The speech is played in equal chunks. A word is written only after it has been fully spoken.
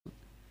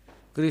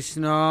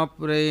Krishna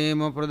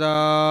prema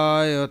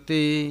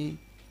pradayate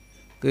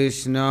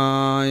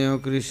Krishnaya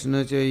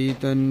Krishna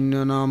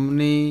Chaitanya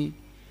Namni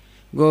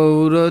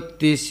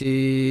Gauratise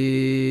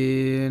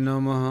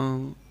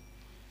Namaha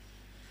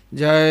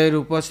Jai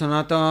Rupa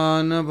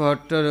Sanatana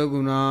Bhatta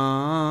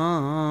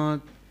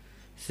Raghunath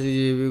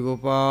Sri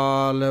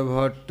Gopal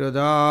Bhatta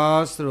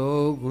Das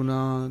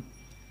Raghunath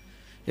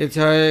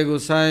Echai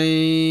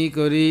Gosai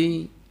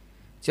Kari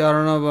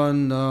Charana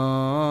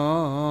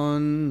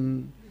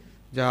Bandhan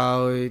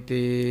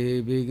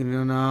Jaoite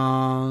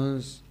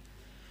Vignanas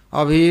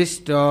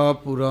Abhishta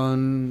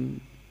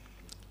Puran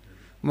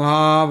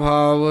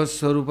Mahabhava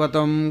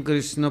Sarupatam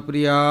Krishna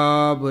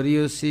Priya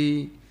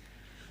Variyasi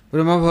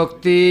Brahma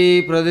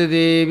Bhakti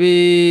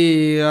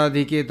Pradedevi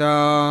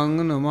Radhiketang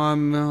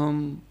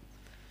Namamyaham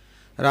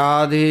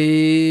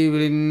Radhe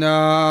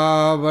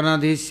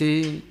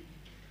Vrindavanadhisi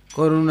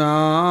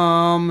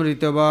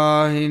Karunamrita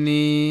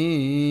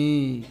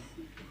Vahini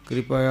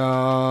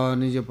Kripaya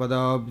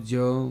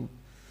Nijapadabja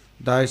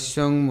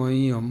Dasyang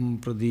Mayam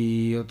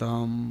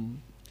Pradiyatam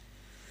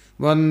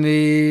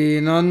Vande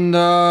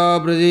Nanda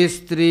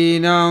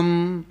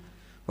Brajistrinam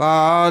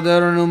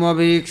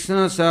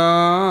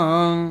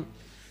Padarnumabhikshnasa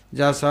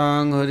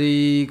Jasang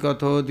Hari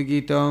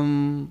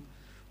Kathodgitam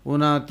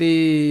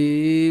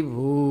Unati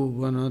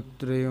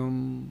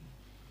Bhuvanatrayam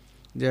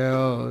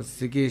Jaya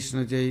Sri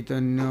Krishna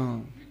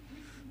Chaitanya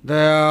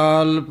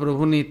Dayal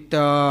Prabhu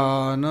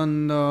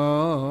Nityananda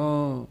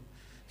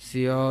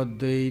Sri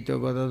Advaita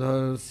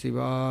Gadadhar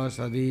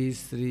Sivasadi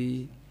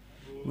Sri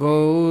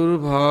Gaur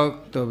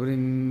Bhakta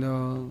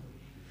Vrinda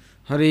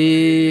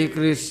Hare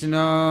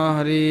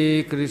Krishna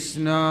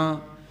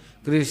Krishna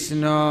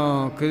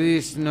Krishna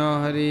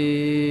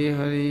Hare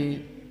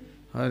Hare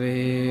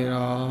Hare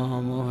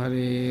Rama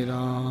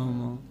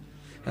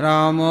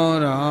Rama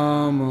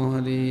Rama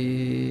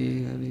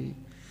Hare Hare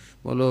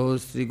Bolo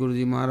Sri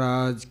Guruji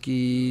Maharaj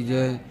Ki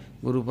Jai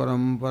Guru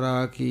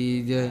Parampara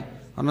Ki Jai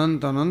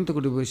Ananta Ananta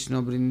Koti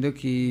Vaishnava Vrinda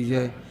Ki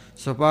Jai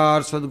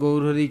Sapar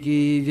Sadgaur Hari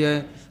Ki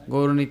Jai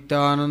Gaur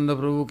Nityananda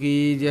Prabhu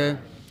Ki Jai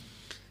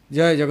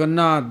Jai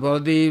Jagannath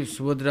Baladev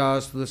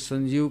Subhadra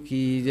Sudarshanjiv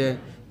Ki Jai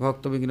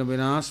Bhakta Vigna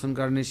Vinasan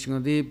Karni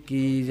Singhadev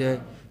Ki Jai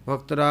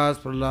Bhaktaraj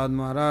Prahlad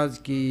Maharaj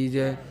Ki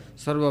Jai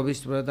Sarva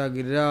Vishwaprata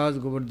Giriraj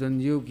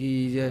Govardhanjiv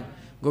Ki Jai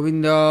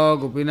Govinda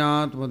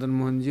Gopinath Madan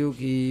Mohanjiv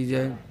Ki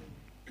Jai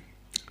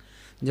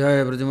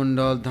Jai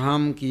Brajamandal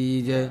Dham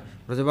Ki Jai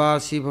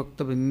Brajavasi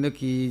Bhakta Vrinda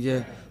Ki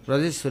Jai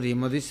Brajeshwari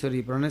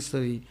Madheshwari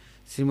Praneshwari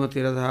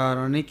Srimati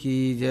Radharani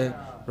Ki Jai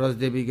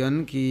Brajdevi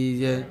Gan Ki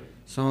Jai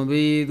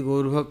Samaved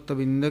Gaur Bhakta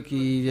Vrinda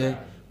Ki Jai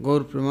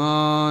Gaur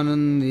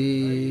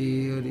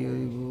Premanandi Hari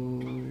Hari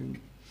Bol.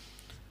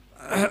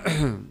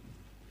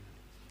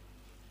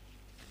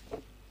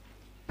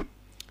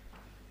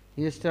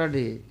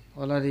 Yesterday,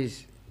 all are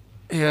is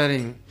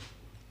hearing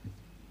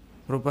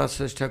Prabhupada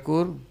Srila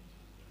Thakur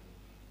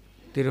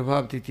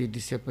Tirobhav Tithi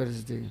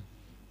disappears day.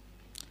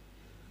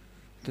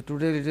 So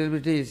today little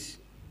bit is,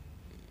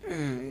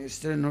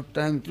 yesterday not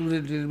time, today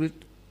little bit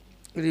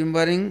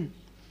remembering,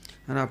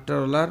 and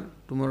after all are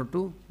tomorrow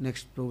to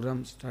next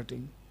program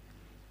starting.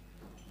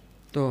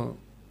 So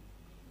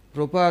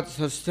Prabhupada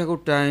Srila Thakur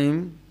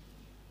time,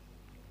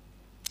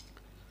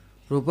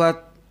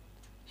 Prabhupada,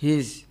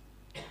 his,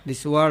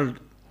 this world,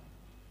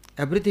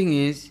 everything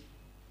is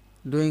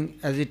doing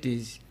as it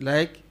is,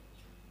 like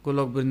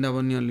Golok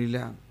Vrindavanya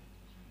Leela.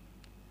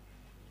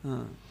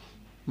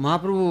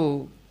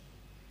 Mahaprabhu,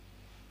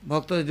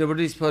 Bhaktas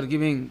devotees for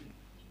giving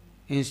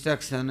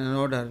instruction and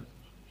order.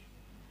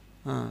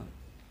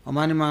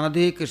 Amani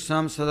Manadhi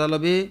Krishnam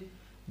Sadalabe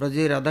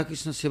Braje Radha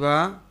Krishna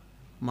Seva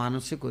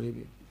Manase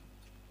Koribe.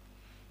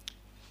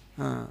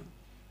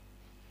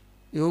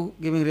 You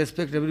giving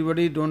respect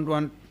everybody,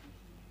 don't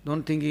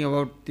thinking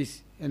about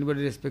this,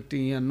 anybody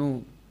respecting here,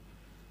 no.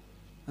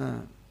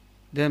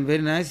 Then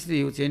very nicely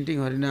you chanting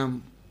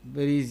Harinam,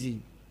 very easy.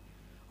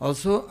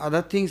 Also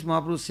other things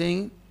Mahaprabhu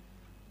saying,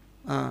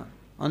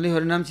 only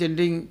Harinam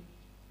chanting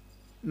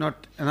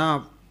not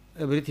enough,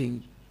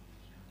 everything.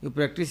 You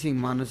practicing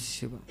Manasa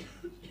Seva.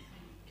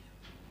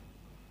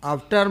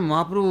 After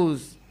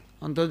Mahaprabhu's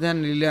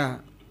Antardhyan Leela,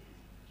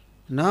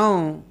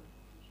 now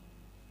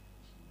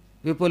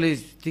people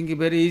is thinking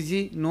very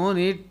easy, no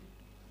need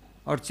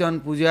Archan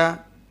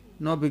Puja,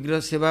 no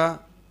Vigraha Seva,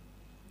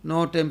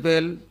 no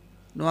temple,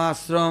 no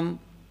ashram,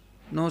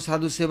 no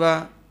sadhu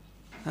seva,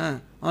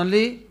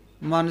 only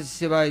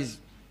Manasa Seva is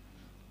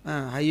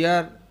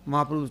higher,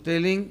 Mahaprabhu is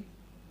telling.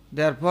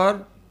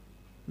 Therefore,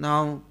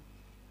 now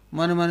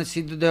Mane Mane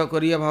Siddha Deha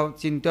Kariya Bhav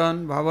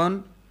Chintan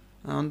Bhavan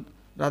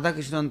Radha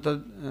Krishna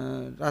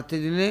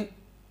Ratri Dine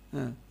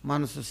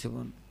Manasa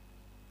Sevan.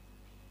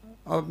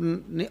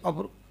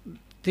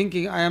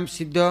 Thinking I am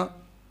Siddha,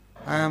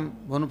 I am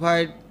bona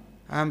fide,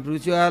 I am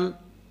spiritual,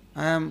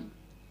 I am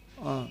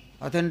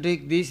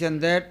authentic, this and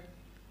that.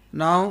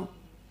 Now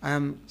I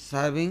am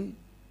serving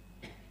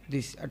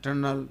this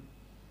eternal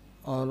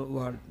all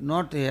world.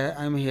 Not here,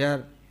 I am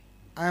here,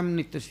 I am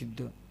Nitya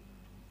Siddha,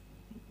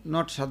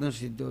 not Sadhana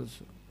Siddha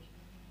also.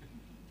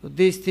 So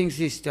these things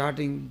is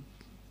starting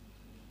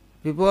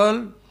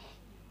People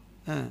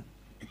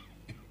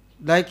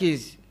like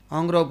is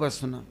Angra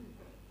Upasana.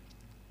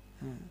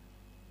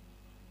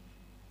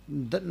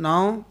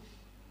 Now,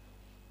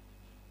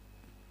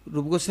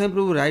 Rupa Goswami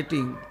Prabhu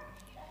writing,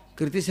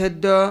 Kriti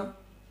Saddha,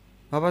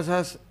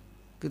 Bhavasas,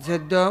 Kriti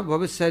Saddha,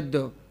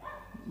 Bhavis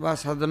Va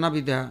Sadhana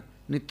Vidha,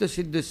 Nitya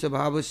Siddhasya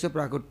Bhavasya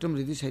Prakuttam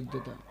Riti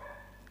Saddhata.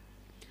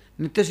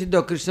 Nitya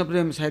Siddha Krishna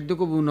Prem Saddha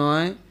ko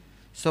bunay,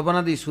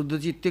 Sabanadi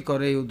Suddha Chitte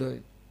Kare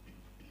Uday.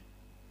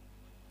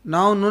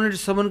 Now, no need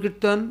Saban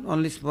Kirtan,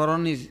 only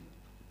Smaran is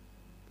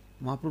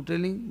Mahaprabhu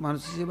telling,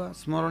 Manasa Seva,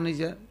 Smaran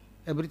is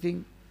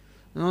everything.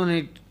 No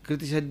need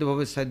Kriti Saddha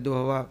Bhavis Saddha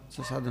Bhava,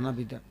 Sadhana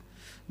Vidha.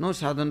 No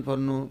sadhan for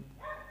no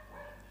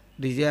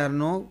desire,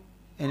 no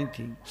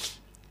anything.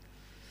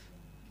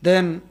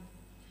 Then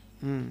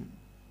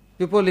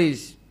people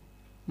is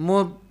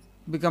more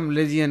become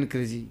lazy and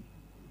crazy.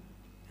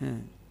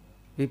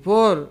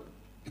 Before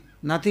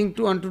nothing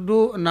to want to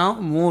do, now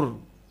more.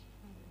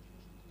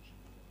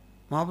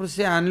 Mahaprabhu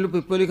say, Anilu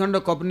Pipoli Khanda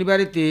Kop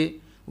Nibarite,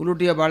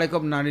 Ulutia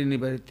Balakop Nadi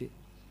Nibarite.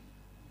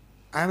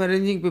 I am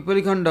arranging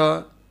Pipoli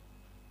Khanda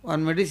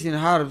on medicine,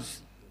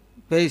 herbs,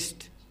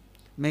 paste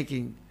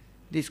making.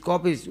 This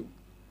cup is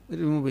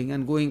removing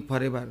and going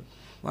forever.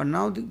 But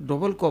now the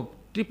double cup,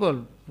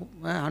 triple,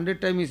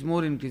 100 times is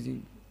more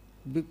increasing.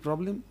 Big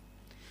problem.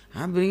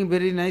 I am bringing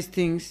very nice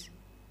things,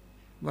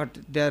 but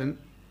they are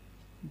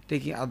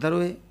taking other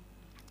way.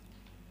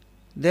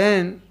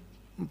 Then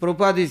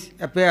Prabhupada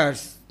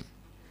appears.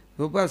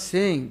 Prabhupada is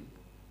saying,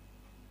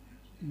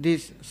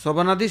 this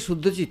Sabanadi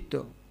Suddha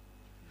Chitta,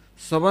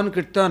 Saban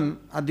Kirtan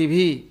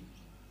Adibhi,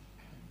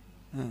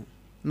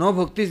 no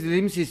bhakti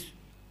dreams is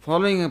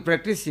following and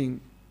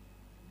practicing,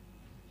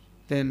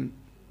 then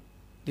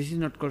this is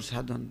not called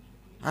sadhan.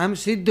 I am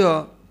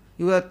siddha,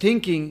 you are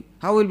thinking,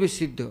 how will be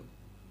siddha?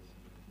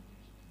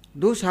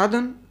 Do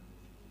sadhan.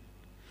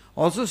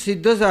 Also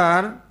siddhas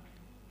are,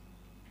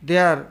 they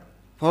are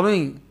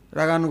following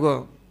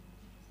raganuga,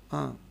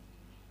 all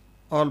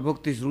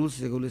bhakti's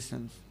rules,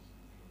 regulations.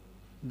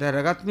 They are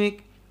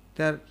ragatmik,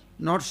 they are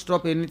not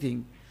stop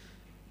anything.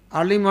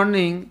 Early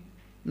morning,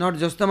 not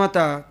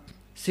Jastamata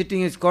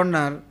sitting in his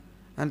corner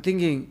and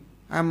thinking,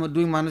 I am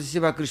doing Manasi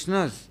Seva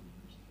Krishna's.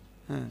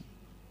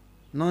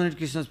 No need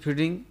Krishna's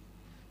feeding,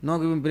 no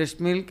giving breast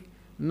milk,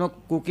 no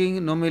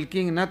cooking, no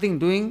milking, nothing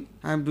doing,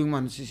 I am doing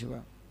Manasi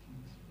Seva.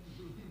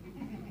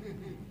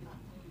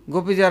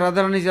 Gopis or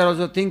Radharanis are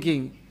also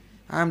thinking,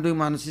 I am doing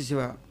Manasi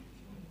Seva.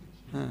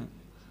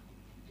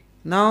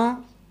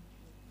 Now,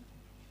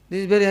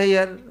 this is very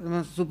higher,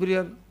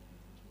 superior,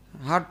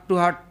 heart to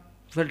heart,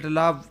 felt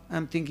love, I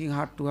am thinking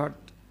heart to heart.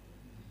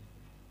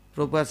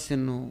 Prabhupada said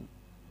no.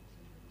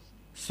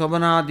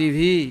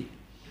 Sabanadibhi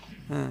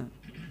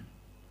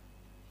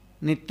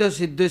Nitya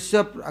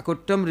Siddhasya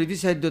Prakuttam Riti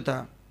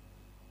Saddhata.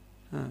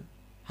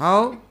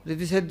 How?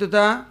 Riti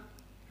Saddhata?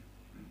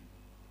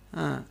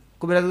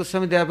 Kubera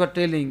Goswami therefore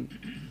telling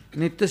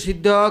Nitya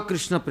Siddha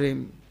Krishna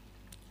Prem.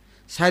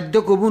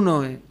 Saddha Kobu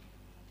noy.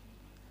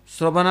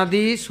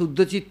 Sravanadi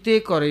Suddha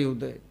Chitte Kare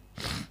Uday.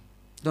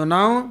 So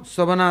now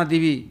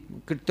Sabanadivi,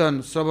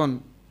 Kirtan,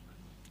 Sravan.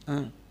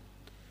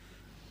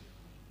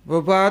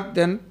 Prabhupada,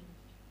 then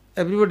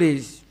everybody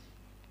is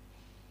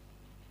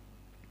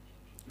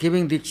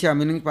giving diksha,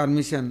 meaning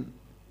permission,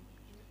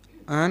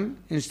 and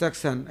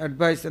instruction,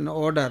 advice and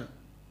order,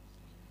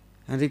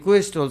 and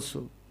request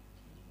also.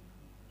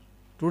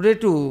 Today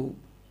too,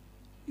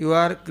 you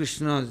are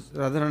Krishna's,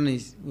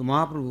 Radharani's,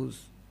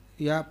 Mahaprabhu's,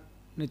 ya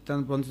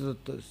Nityananda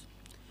Panchatattvas.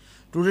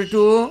 Today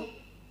too,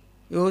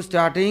 you are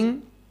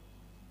starting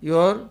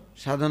your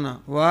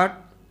sadhana. What?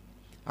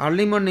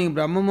 Early morning,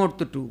 Brahma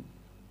Muhurta too.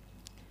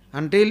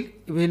 Until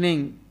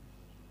evening,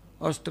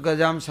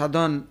 Astakajam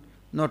sadhan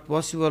not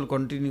possible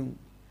continue.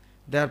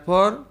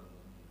 Therefore,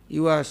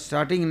 you are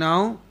starting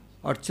now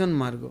Archan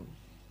Marga,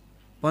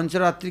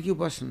 Pancharatri ki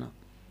Upasana.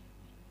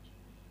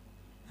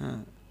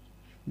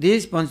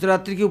 This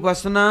Pancharatri ki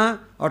Upasana,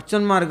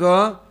 Archan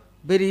Marga,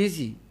 very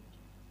easy.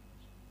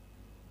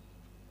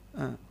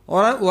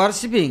 Or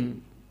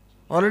worshipping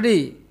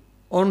already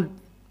own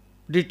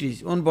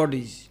deities, own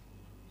bodies.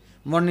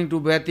 Morning to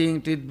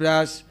bathing, teeth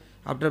brush,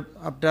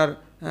 after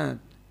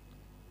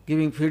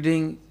giving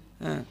feeding,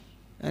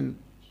 and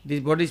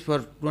these bodies for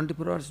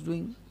 24 hours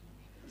doing.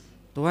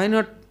 So why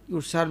not you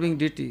serving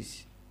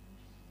deities?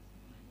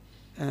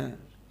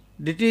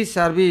 Deity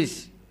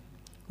service,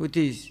 which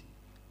is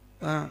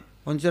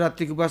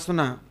Pancharatrik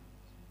Upasana,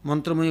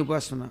 Mantramoyi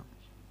Upasana.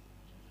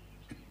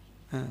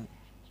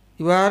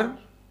 You are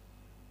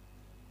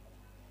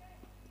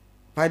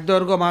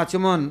Paidorga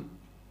Machaman,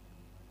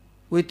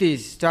 which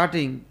is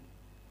starting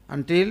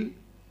until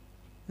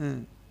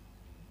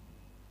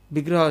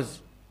Vigrahas,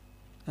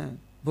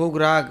 Bhog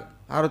Rag,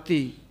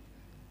 Arati,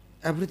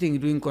 everything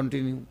doing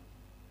continue.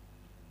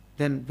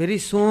 Then very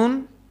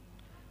soon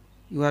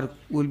you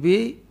will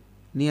be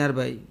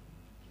nearby.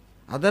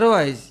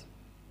 Otherwise,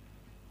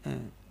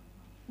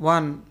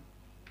 one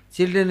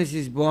children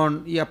is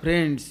born, your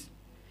friends,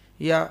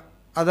 your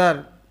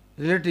other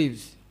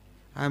relatives,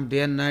 I am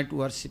day and night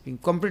worshipping.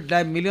 Complete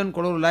life, million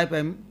crore life,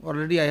 I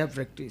have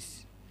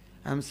practiced.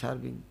 I am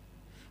serving.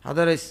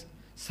 Other is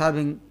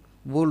serving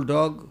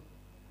bulldog,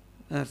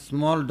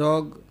 small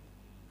dog,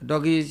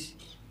 doggies,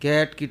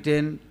 cat,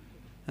 kitten,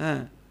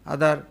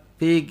 other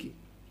pig,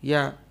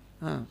 yeah.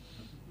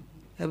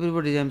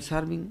 Everybody I am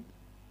serving,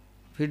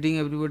 feeding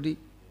everybody.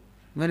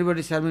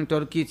 Everybody serving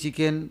turkey,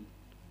 chicken,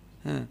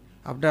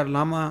 after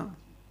llama,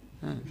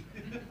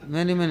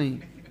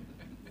 many.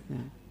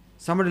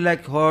 Somebody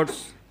like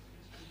horse,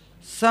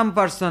 some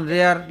person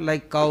rare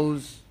like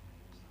cows.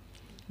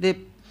 They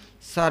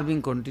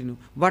serving continue,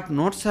 but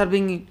not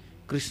serving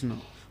Krishna.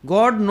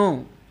 God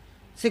no.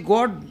 Say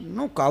God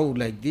no cow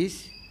like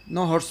this,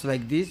 no horse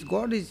like this.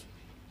 God is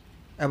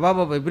above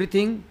of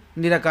everything,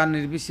 Nirakar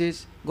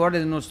Nirvishesh. God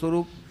has no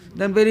Swarup.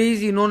 Then very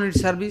easy, no need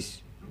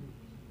service.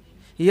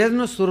 He has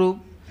no Swarup,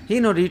 he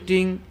not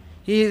eating,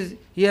 he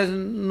has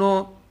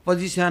no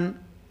position,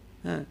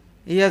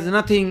 he has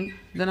nothing,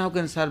 then how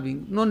can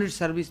serving? No need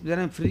service, then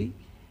I am free.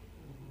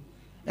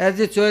 As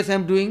a choice I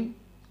am doing.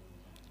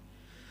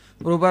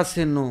 Prabhupada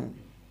said no.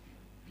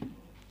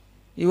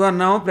 You are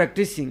now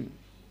practicing.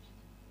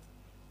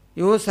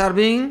 You are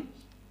serving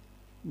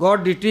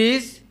God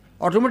deities,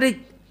 automatic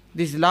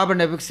this love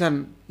and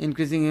affection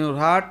increasing in your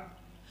heart,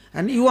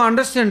 and you are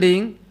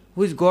understanding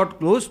who is God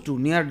close to,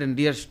 near and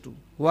dearest to.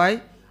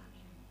 Why?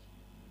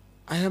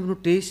 I have no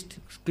taste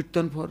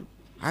kirtan for,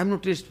 I have no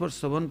taste for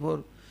Shravan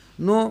for,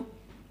 no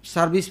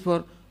service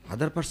for,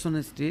 other person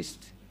has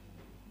taste.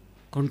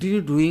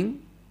 Continue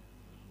doing,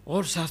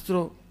 or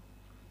Shastra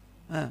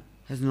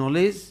has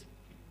knowledge,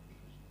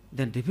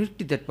 then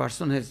definitely that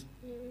person has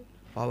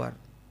power.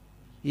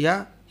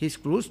 Yeah, he is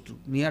close to,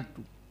 near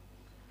to.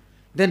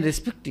 Then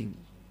respecting.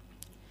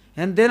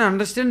 And then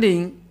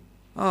understanding,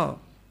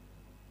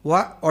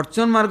 what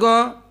Archan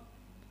Marga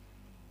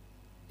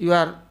you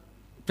are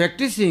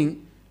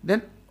practicing,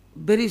 then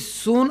very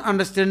soon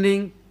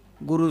understanding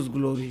Guru's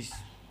glories.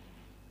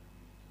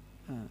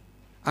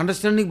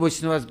 Understanding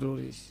Vaishnava's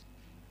glories.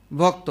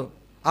 Bhakta.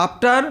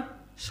 After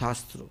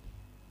Shastra.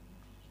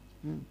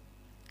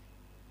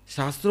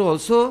 Shastra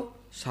also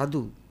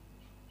sadhu.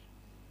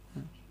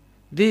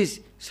 This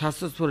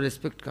Shastras for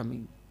respect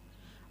coming.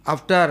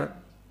 After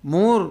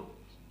more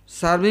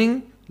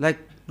serving, like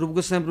Rupa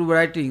Goswami Prabhu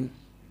writing,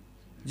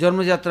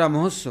 Janma Jatra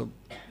Mahotsav,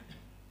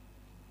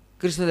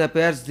 Krishna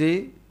appears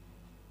there,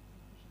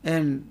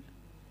 and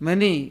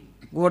many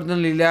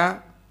Govardhan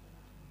Leela,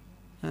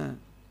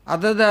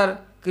 other than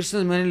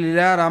Krishna's many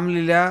Leela, Ram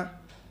Leela,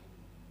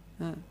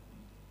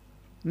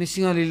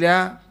 Nisingha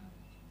Leela,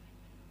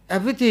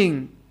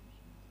 everything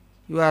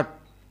you are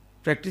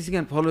practicing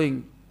and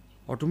following,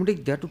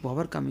 automatic there to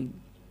power coming.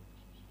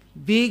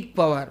 Big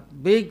power,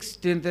 big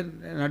strength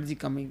and energy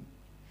coming.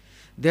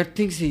 That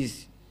things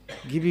is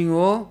giving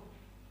you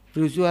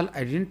spiritual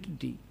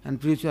identity and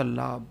spiritual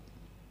love.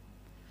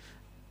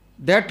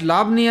 That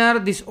love near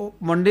this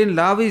mundane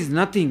love is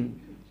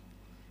nothing.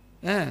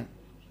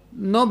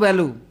 No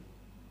value.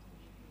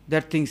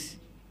 That things,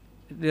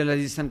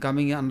 realization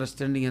coming,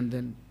 understanding, and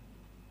then.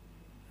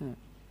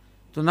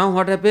 So now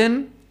what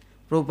happened?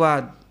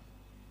 Prabhupada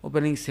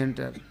opening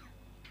center.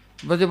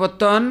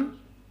 Vajavattan,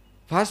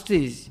 first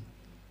is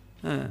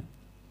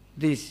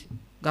this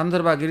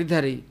Gandharva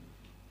Giridhari,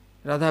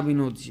 Radha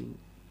Vinodji,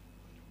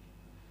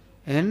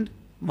 and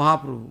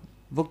Mahaprabhu.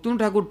 Bhaktivinoda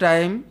Thakur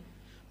time,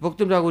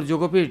 Bhaktivinoda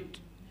Thakur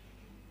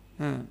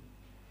Jogapit,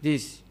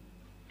 this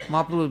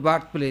Mahaprabhu's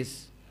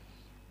birthplace,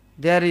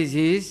 there is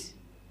his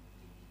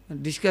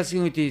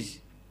discussing with his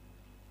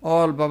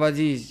all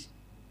Babajis,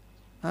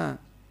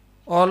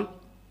 all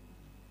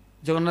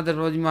Jagannath Das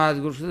Babaji Maharaj,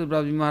 Gurushadev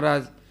Babaji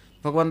Maharaj,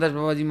 Bhagwan Das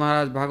Babaji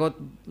Maharaj, Bhagavat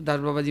Das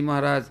Babaji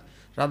Maharaj,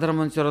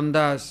 Radharaman Charan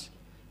Das,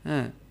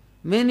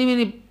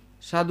 many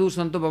sadhu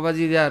santo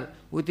Babaji there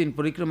within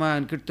Parikrama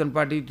and Kirtan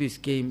party this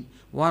came.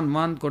 1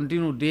 month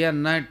continued, day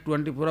and night,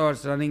 24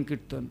 hours running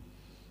Kirtan,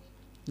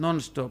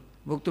 non-stop.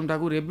 Bhaktivinoda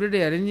Thakur every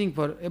day arranging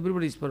for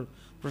everybody's for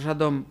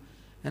prasadam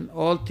and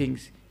all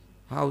things,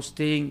 how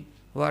staying,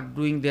 what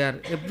doing there,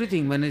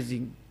 everything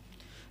managing.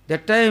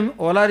 That time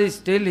Olar is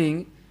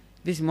telling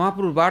this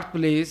Mahaprabhu's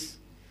birthplace,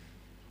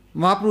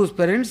 Mahaprabhu's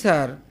parents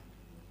are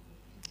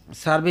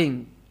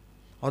serving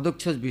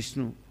Adakshas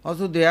Vishnu.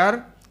 Also they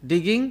are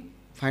digging,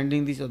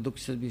 finding this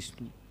Adakshas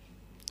Vishnu.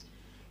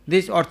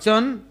 This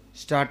Archan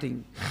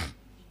starting.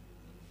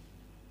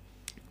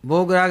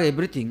 Bhograg,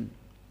 everything.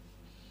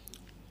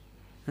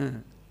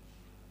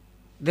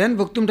 Then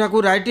Bhaktivinoda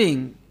Thakur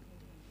writing,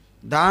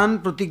 Dan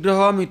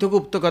Pratigraha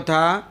Mithagupta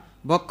Katha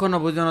Bhakkana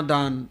Bhojana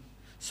Dan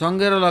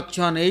Sangera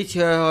Lakshan ei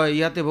chhay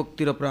yate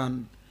bhaktira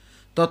pran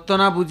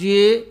Tattana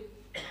bujiye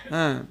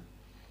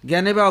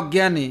জ্ঞানে বা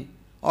অজ্ঞানে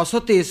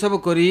অসতে এসব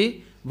করি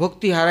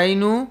ভক্তি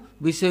হারাইনু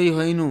Bishoyi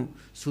হইনু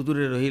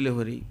সুদূরে রহিলে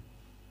Hari.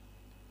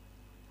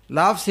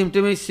 Love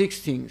symptom is 6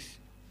 things.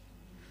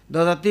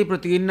 Dadati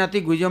pratigannati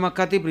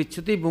gujamakati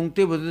prichati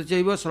bhunkte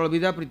bodhachaiva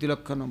sarvida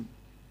pritilakhanam.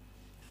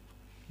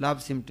 Love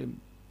symptom.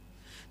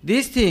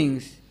 These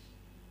things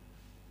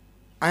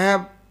I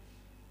have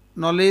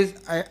knowledge,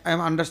 I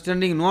am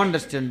understanding, no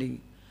understanding.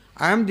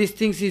 I am these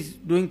things is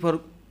doing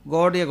for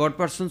God, a God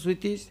persons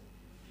with this,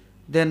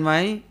 then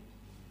my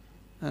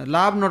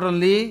love not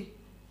only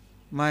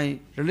my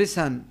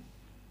relation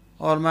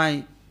or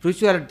my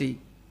spirituality,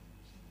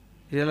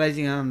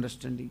 realizing and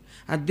understanding.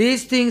 And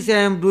these things I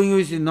am doing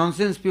with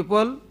nonsense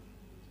people,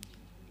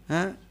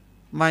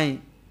 my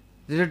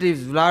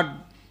relatives, blood,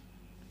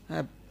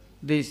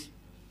 this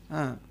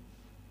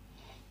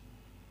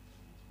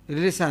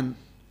relation,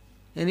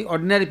 any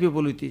ordinary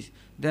people with this,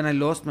 then I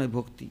lost my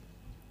bhakti.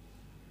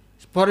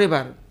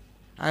 Forever,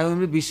 I will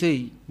be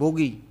Vishayi,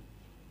 Bhogi.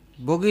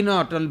 Bhogi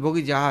not, only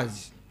Bhogi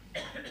Jahaz.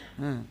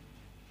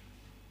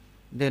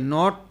 Then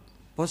not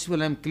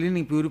possible, I am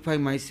cleaning,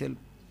 purifying myself.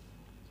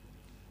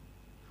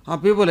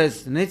 People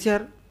as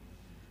nature,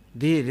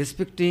 they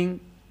respecting,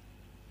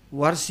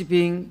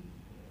 worshipping,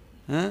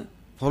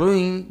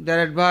 following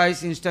their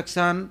advice,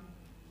 instruction,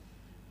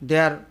 they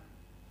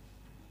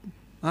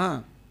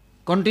are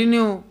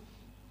continue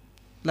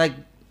like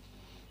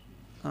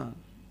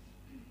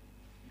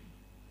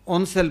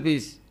own self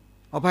is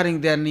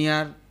offering their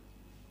near,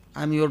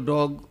 I am your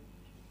dog,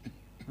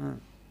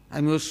 I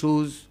am your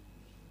shoes,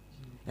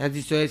 as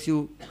you choice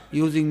you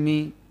using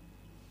me,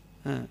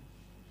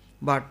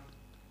 but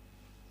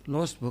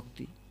lost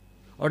bhakti.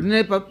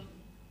 Ordinary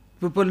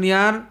people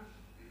near,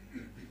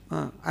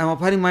 I am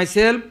offering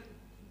myself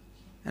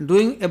and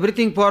doing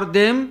everything for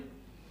them,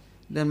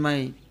 then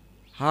my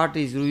heart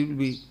is will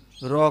be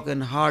rock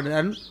and hard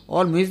and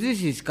all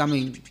misery is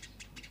coming.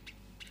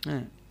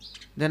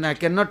 Then I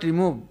cannot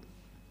remove.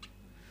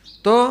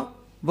 So,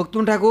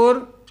 Bhaktivinoda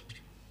Thakur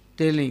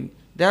telling,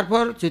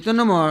 therefore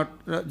Chaitanya Math,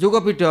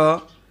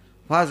 Yogapita,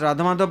 first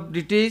Radhamadhav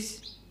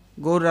deities,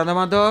 Gaur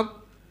Radhamadhav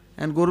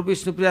and Gaur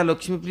Vishnu Priya,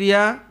 Lakshmi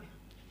Priya,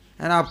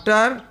 and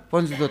after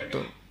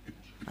Panchadatta.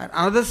 And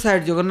another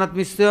side Jagannath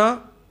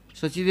Mishra,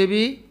 Sachi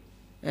Devi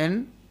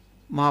and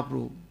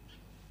Mahaprabhu.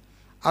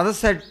 Other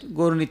side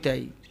Gaur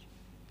Nitai,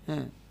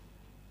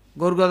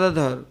 Gaur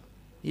Gadadhar,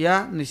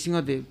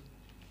 Nrsimhadev,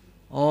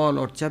 all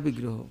Archa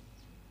Vigraha.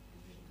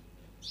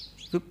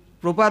 So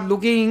Prabhupada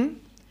looking,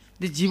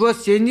 the jiva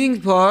is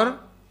changing for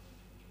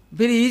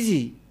very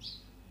easy.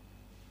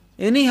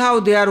 Anyhow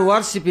they are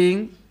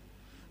worshipping,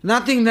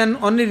 nothing than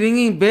only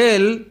ringing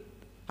bell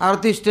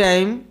at this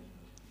time,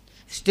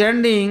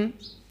 standing,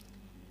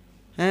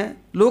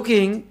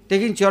 looking,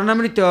 taking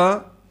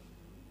Charanamrita,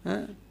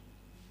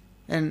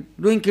 and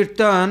doing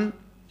kirtan,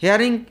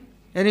 hearing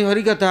any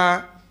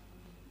Harikatha,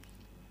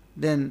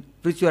 then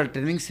spiritual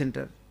training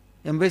center,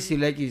 embassy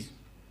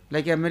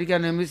like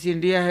American embassy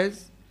India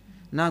has,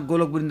 now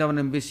Golok Vrindavan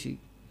embassy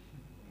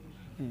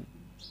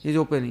is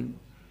opening.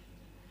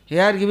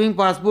 Here giving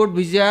passport,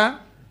 visa,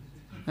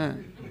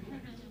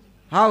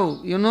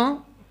 how, you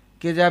know?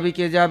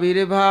 Kejabi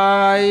re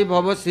bhai,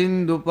 bhava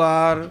sindhu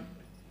par.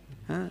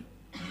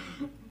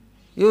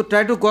 You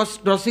try to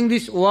crossing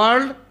this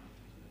world,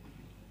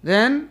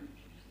 then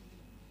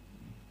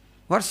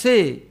what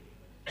say?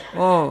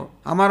 Oh,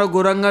 amaro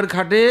Gorangar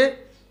khate,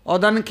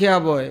 odan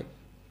khya boy.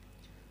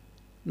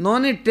 No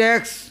need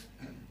tax,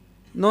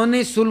 no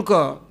need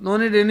sulka, no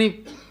need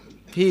any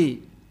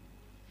fee.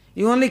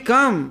 You only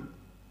come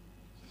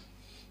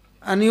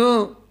and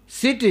you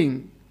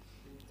sitting,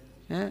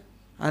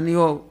 and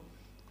you,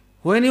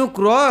 when you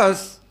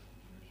cross,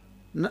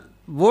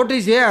 boat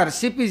is here,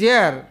 ship is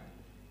here,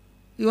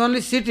 you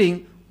only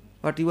sitting,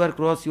 but you are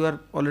crossed, you are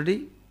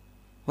already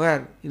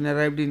where?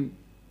 Arrived in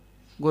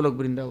Golok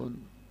Vrindavan.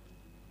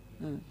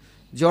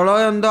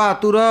 Jala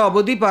atura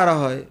abodhi para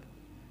hoy.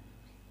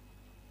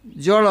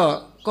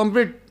 Jala,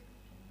 complete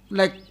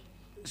like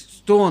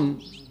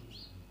stone.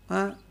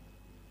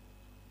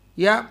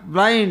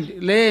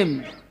 Blind,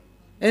 lame.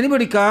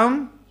 Anybody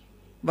come,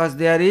 but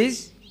there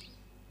is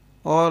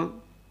all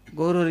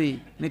Gaurari,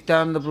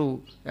 Nityananda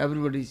Prabhu,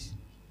 everybody is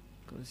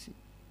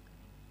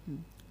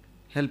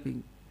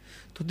helping.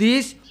 So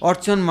this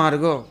Archan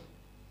Marga,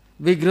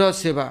 Vigraha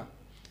Seva,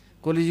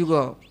 Kali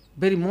Yuga,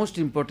 very most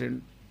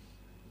important.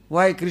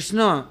 Why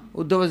Krishna,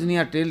 Uddhava is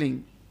near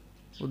telling,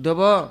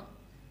 Uddhava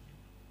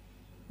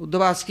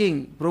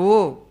asking,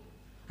 Prabhu,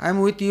 I am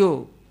with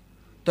you.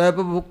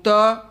 Tayapa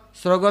Bhukta,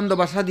 Sragandha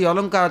Vasadi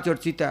Alankara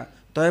Charchita,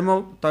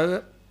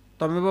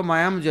 Tameva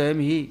Mayam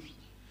Jayam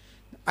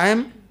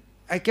Hi.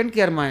 I can't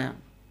care Maya.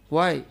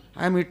 Why?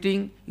 I am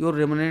eating your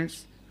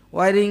remnants,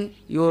 wearing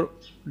your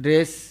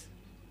dress,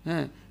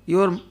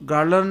 your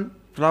garland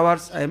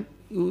flowers I am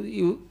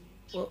you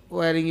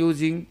wearing,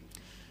 using.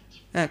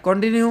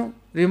 Continue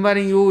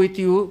remembering you, with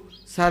you,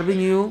 serving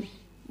you.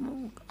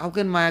 How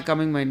can Maya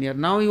coming my near?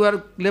 Now you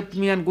are left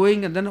me and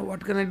going, and then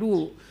what can I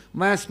do?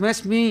 Maya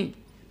smash me,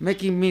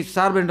 making me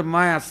servant of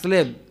Maya,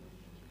 slave.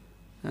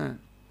 I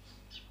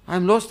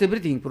am lost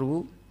everything,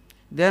 Prabhu.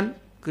 Then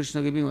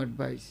Krishna gave him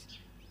advice.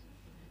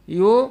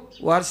 You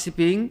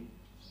worshipping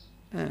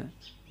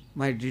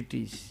my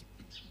deities.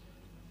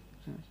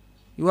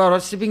 You are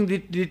worshipping the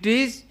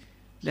deities,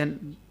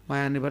 then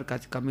Maya never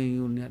coming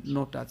you near,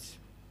 no touch.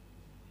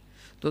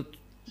 So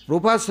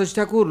Prabhupada Sachi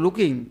Thakur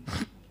looking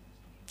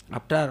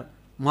after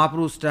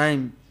Mahaprabhu's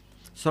time,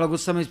 Sala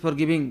Goswami is for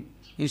giving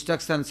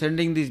instruction,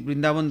 sending this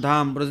Vrindavan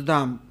Dham,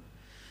 Braj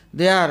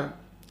they are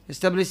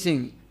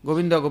establishing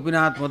Govinda,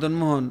 Gopinath, Madan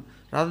Mohan,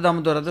 Radha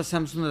Damodar, Radha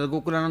Samsundar,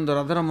 Gokulananda,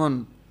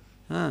 Radharaman,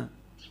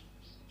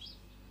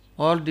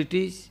 all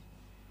deities.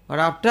 But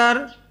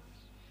after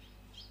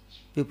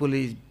people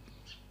is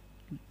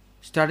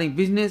starting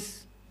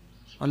business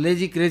or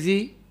lazy,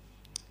 crazy,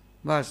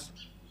 but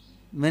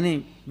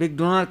many big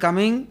donor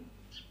coming,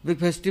 big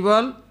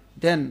festival,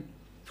 then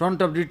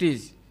front of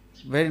deities,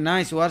 very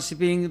nice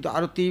worshipping,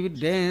 arati,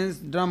 dance,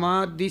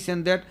 drama, this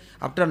and that.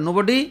 After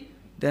nobody,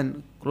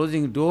 then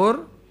closing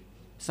door,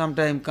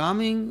 sometime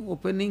coming,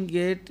 opening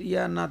gate,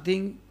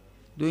 nothing,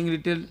 doing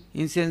little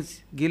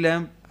incense, ghee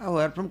lamp,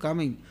 where from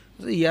coming.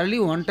 So yearly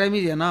one time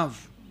is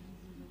enough.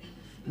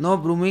 No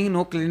brooming,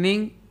 no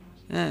cleaning,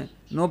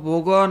 no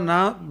bhoga,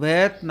 no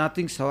bath,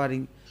 nothing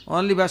showering.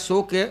 Only by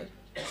showcase,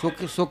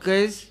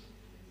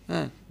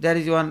 there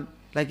is one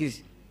like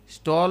his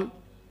stall,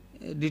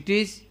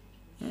 deities,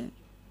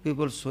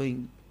 people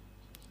showing,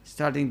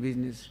 starting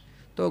business.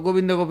 So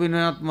Govinda,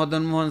 Gopinath,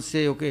 Madan Mohan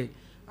say, okay,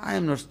 I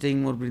am not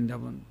staying more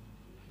Vrindavan.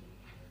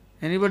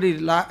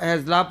 Anybody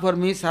has love for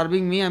me,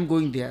 serving me, I am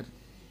going there.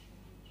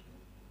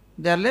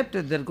 They are left,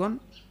 they are gone.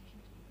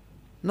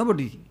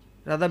 Nobody.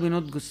 Radha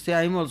Vinod say,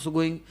 I am also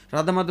going.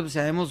 Radha Madhav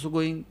say, I am also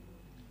going.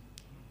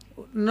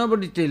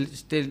 Nobody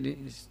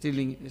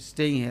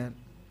staying here.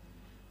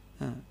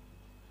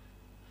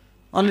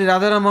 Only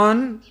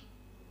Radharaman,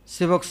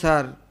 Sevaks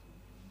are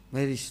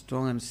very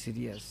strong and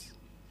serious.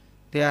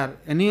 They are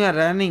anywhere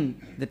running,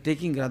 they are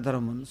taking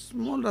Radharaman.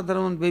 Small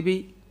Radharaman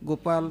baby,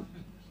 Gopal,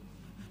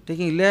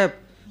 taking left,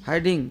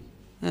 hiding,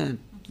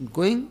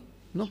 going,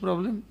 no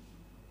problem.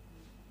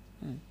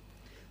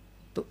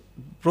 So,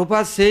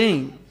 Prabhupada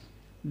saying,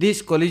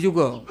 this Kali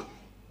Yuga,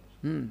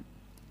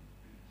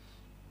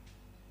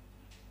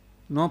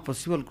 no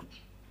possible,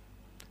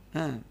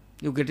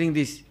 you getting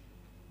this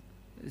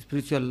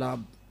spiritual love.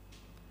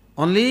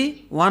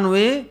 Only one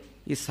way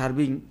is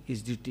serving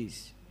his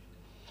duties.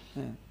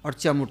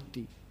 Archa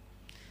Murti.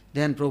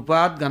 Then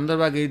Prabhupada,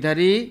 Gandharva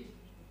Giridhari,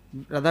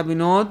 Radha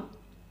Vinod,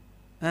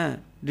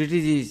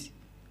 deities is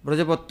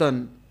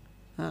Brajapattan,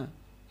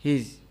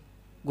 his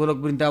Golok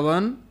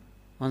Vrindavan,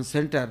 one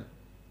center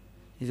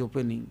is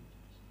opening.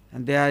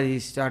 And there he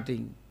is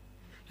starting.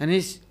 And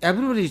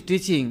everybody is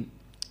teaching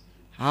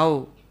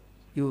how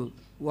you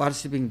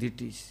worshipping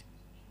deities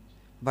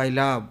by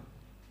love.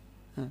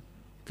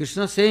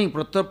 Krishna saying,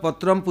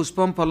 Patram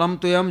Pushpam Phalam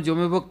Toyam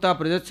Jomebhakta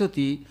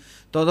Prajachati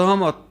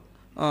Tadaham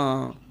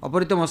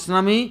Aparitam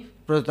Asnami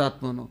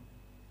Prajatatmano.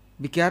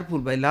 Be careful,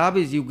 by love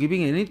is you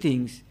giving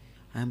anything,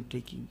 I am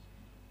taking.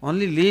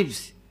 Only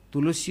leaves,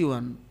 Tulasi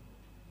one.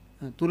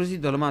 Tulasi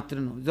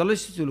Dalamatrano,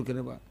 Jalasi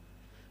Chulukanaba.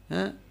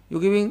 You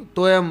giving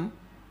Toyam,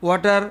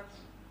 water,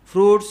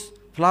 fruits,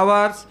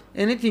 flowers,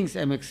 anything I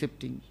am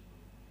accepting.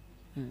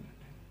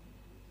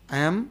 I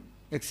am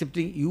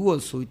accepting you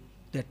also with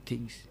that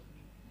things.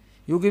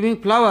 You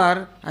giving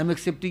flower, I am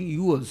accepting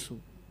you also.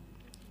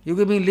 You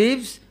giving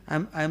leaves, I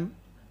am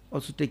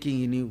also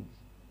taking in you.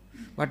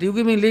 But you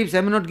giving leaves, I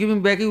am not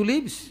giving back you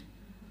leaves.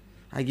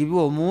 I give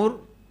you more,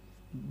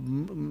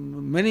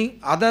 many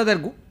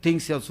other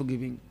things also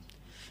giving.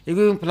 You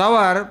giving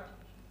flower,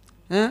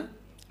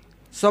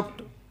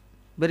 soft,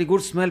 very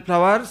good smell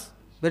flowers,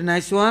 very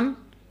nice one,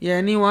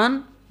 any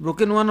one,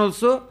 broken one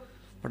also.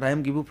 But I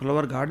am giving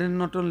flower garden,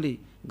 not only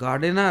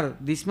gardener,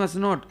 this much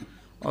not.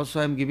 Also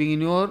I am giving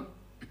in your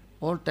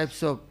all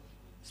types of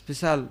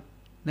special,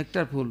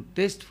 nectarful,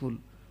 tasteful,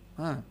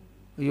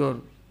 your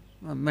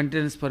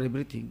maintenance for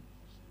everything.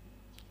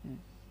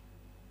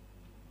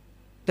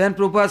 Then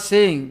Prabhupada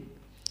saying,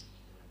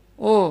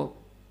 oh,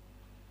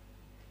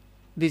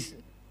 this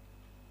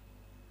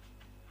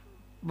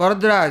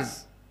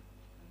Bharadraj,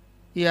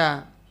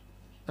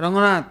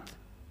 Ranganath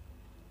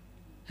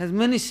has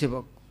many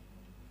sevak.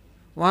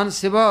 One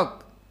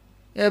sevak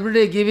every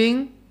day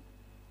giving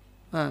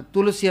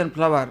tulasi and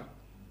flower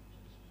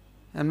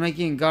and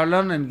making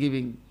garland and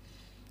giving.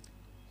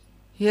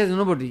 He has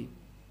nobody.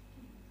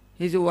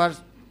 He is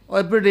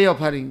every day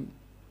offering.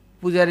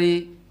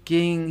 Pujari,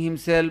 king,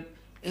 himself,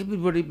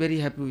 everybody very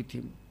happy with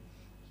him.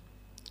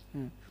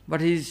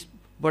 But his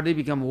body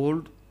become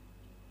old.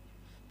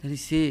 Then he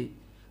say,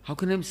 how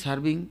can I am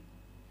serving?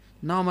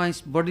 Now my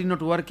body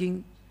not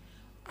working.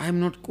 I am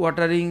not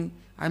watering,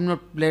 I am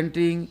not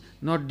planting,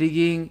 not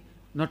digging,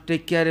 not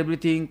take care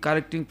everything,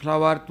 collecting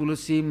flower,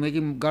 tulasi,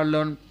 making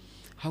garland.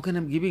 How can I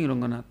am giving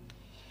Ranganath?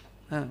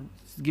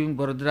 Giving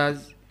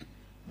Bharadraj?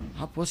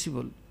 How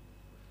possible?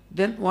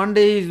 Then one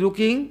day he is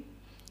looking,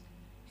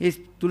 his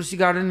tulsi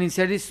garden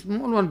inside is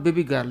small one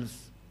baby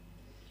girls.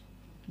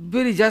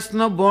 Very just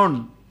now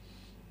born.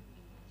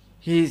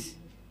 He is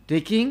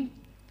taking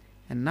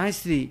and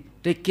nicely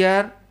take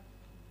care.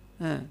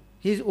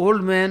 He is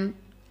old man,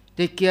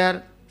 take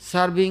care,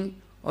 serving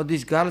of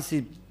these girls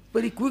is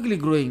very quickly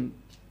growing,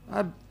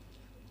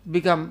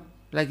 become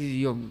like he is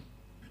young.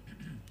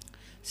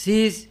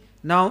 She is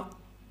now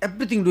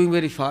everything doing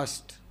very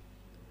fast.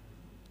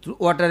 Through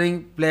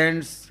watering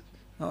plants,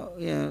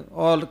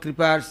 all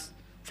creepers,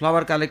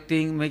 flower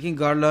collecting, making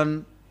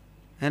garland,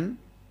 and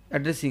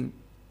addressing,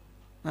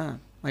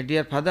 my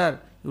dear father,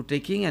 you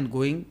taking and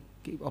going,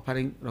 keep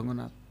offering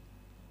Ranganath.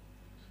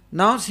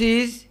 Now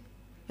she is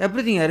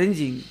everything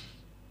arranging,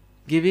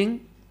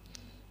 giving.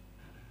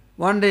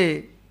 One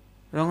day,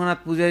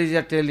 Ranganath Pujaris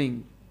are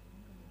telling,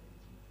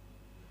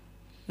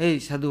 hey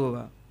Sadhu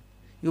Baba,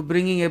 you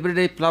bringing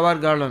everyday flower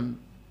garland.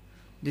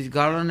 This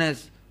garland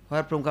has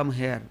where from come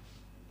here?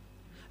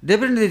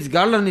 Definitely this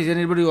garland is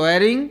anybody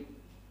wearing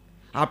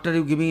after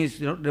you giving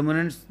his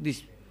remnants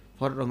this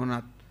for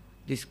Ranganath.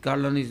 This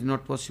garland is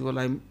not possible,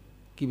 I am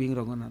giving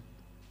Ranganath.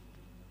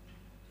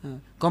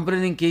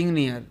 Complaining king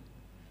near.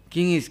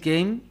 King is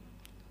came.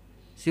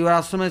 Shiva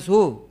Ashram is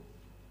who?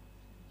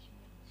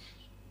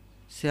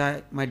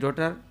 Say, my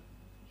daughter.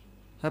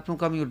 Where from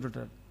come your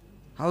daughter?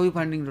 How are you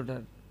finding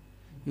daughter?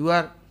 You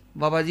are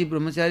Babaji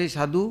Brahmachari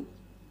Sadhu,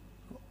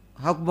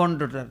 half-born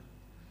daughter.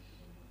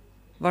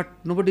 But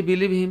nobody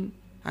believe him.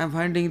 I am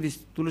finding this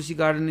Tulsi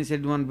garden, he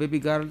said, one baby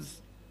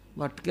girls,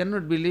 but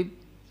cannot believe.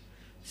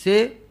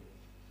 Say,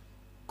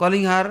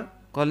 calling her,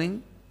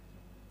 calling.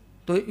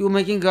 So you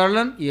making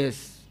garland?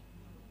 Yes.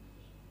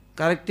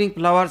 Collecting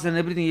flowers and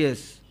everything?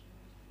 Yes.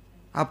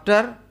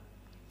 After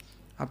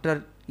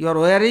you are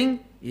wearing?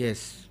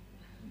 Yes.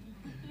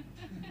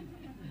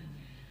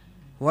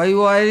 Why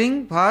you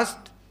wearing first?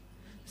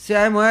 Say,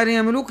 I am wearing, I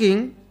am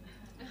looking.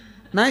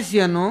 Nice,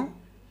 you know.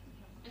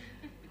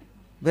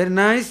 Very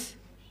nice.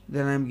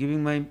 Then I am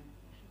giving my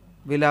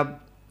beloved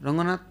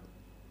Ranganath.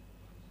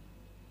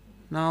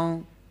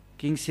 Now,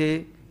 king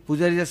say,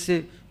 Pujari just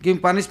say, give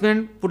him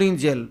punishment, put him in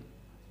jail.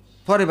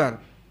 Forever.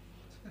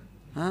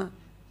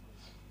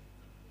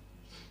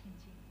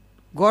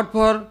 God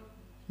for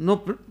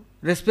no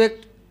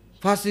respect,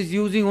 first is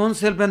using own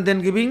self and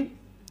then giving,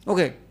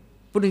 okay,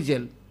 put in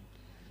jail.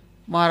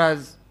 Maharaj,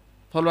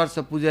 followers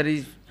of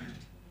Pujaris,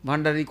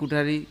 Bhandari,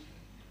 Kutari,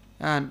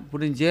 and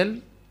put in jail.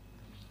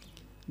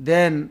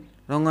 Then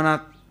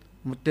Ranganath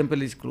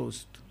temple is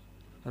closed.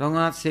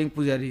 Ranganath saying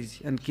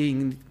Pujaris and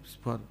king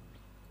for,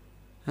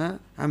 I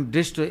am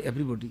destroy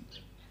everybody.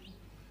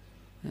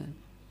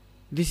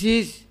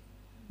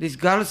 This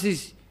girl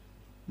is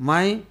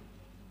my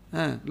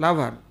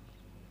lover,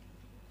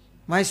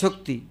 my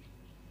Shakti.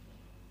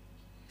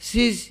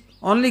 She is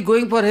only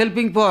going for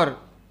helping for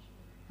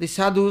the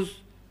sadhus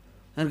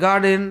and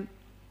garden,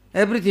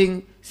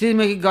 everything. She is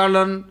making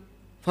garland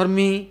for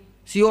me.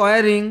 She is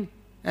wearing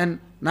and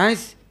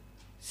nice.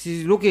 She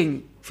is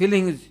looking,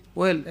 feeling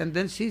well, and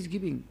then she is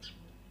giving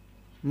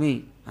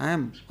me. I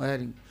am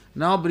wearing.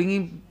 Now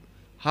bringing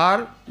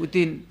her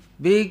within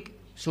big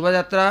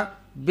Shobhajatra,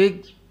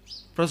 big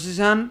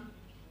procession,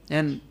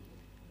 and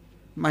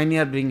mine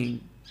are bringing.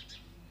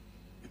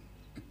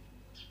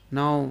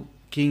 Now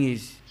king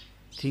is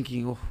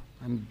thinking, oh,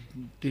 I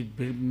did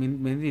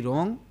many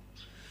wrong.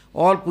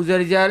 All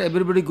pujaris are,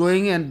 everybody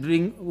going and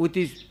bring with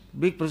his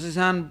big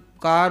procession,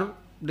 car,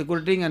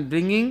 decorating and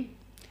bringing.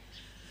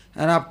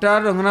 And after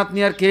Ranganath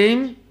near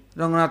came,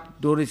 Ranganath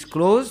door is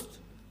closed.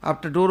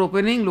 After door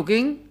opening,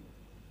 looking,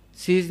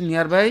 she is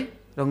nearby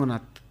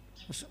Ranganath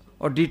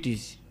or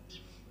deities.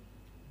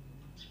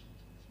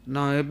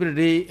 Now every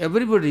day,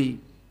 everybody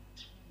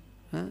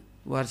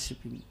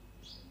worshipping.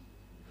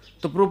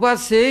 So Prabhupada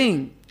is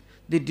saying,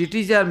 the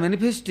deities are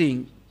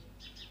manifesting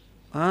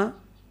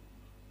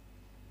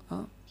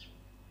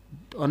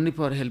only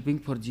for helping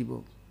for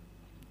Jiva.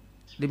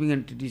 Living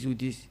entities with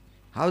this.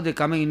 How they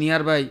coming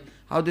nearby,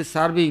 how they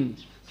serving,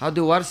 how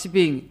they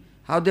worshipping,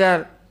 how they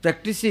are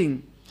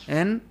practicing,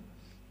 and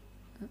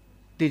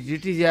the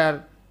deities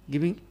are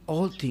giving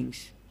all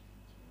things.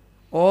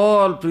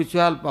 All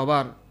spiritual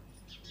power,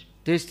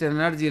 taste,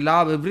 energy,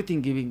 love,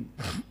 everything giving.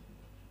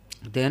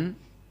 Then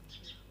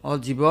all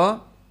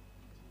Jiva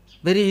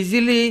very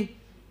easily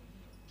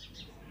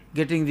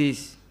getting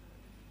this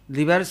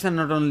liberation,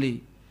 not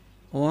only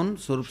on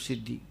Swarup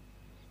Siddhi.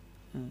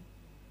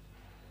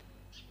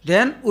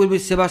 Then will be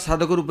Seva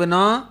Sadhaka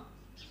Rupena,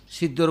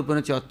 Siddha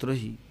Rupena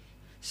Chatrahi.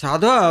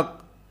 Sadhak,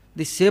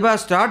 the Seva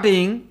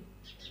starting,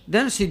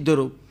 then Siddha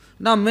Rup.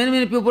 Now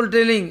many people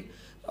telling,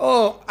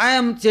 oh, I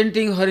am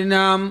chanting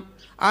Harinam,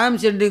 I am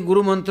chanting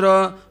Guru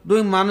Mantra,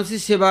 doing Manasi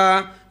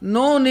Seva,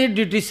 no need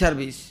deity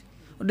service.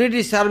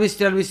 Deity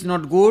service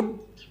not good.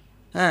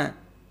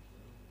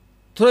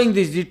 Throwing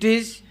these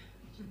deities,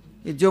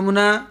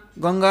 Jamuna,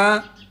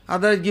 Ganga,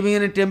 others giving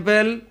any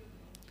temple,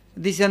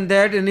 this and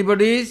that,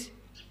 anybody's.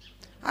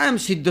 I am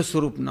Siddha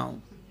Swarup now.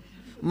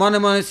 Mane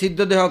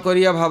Siddha Deha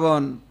Kariya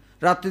Bhavan,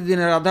 Ratri Dine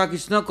Radha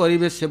Krishna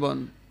Karibe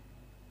Sevan.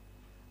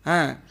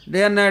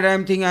 Day and night I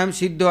am thinking, I am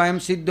Siddha, I am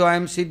Siddha, I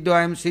am Siddha,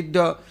 I am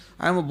Siddha.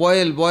 I am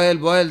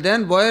boil,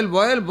 then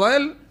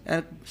boil,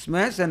 and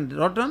smash and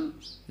rotten,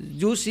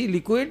 juicy,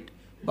 liquid,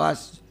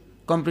 bas,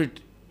 complete,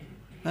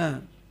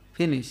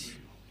 finish.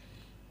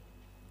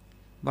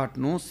 But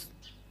no,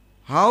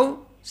 how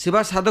Siva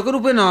Sadhaka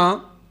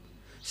Rupena,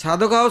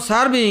 Sadhaka how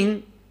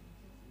serving,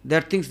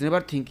 that things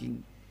never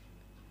thinking.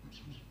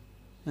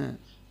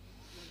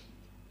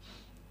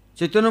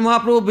 Chaitanya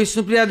Mahaprabhu,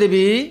 Vishnupriya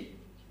Devi,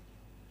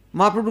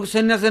 Mahaprabhu took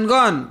sannyas and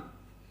gone.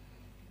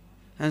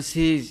 And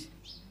she is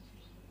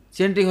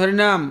chanting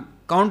Harinam,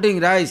 counting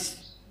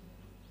rice.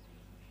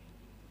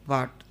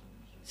 But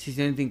she is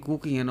anything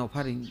cooking and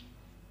offering.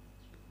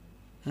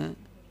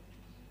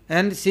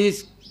 And she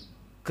is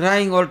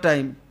crying all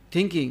time,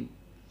 thinking,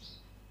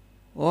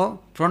 oh,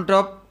 front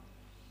of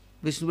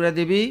Vishnupriya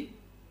Devi,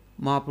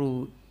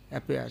 Mahaprabhu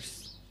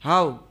appears.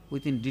 How?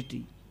 Within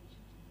deity.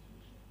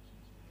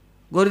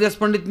 Gauridas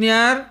Pandit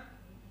near,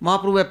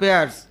 Mahaprabhu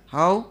appears.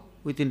 How?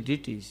 Within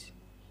deities.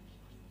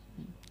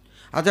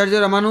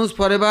 Acharya Ramanuj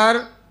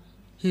forever,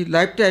 his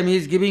lifetime he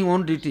is giving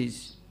own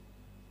deities.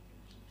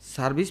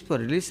 Service for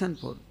relation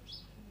for.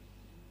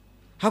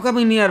 How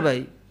coming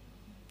nearby?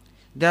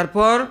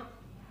 Therefore,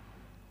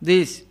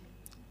 this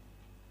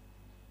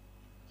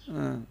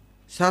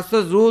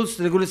Shastra's rules,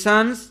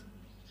 regulations,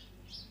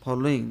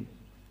 following,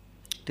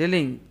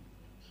 telling,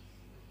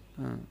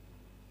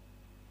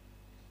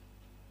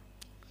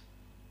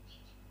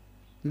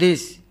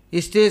 this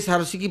इष्टे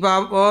सारसिकी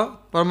भाव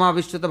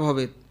परमाविष्टता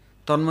भवेत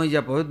तन्मय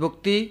जा भवेत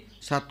भक्ति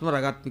सात्म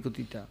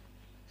रागात्मिकता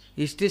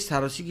इष्टे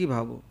सारसिकी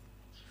भाव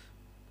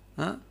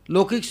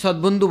लौकिक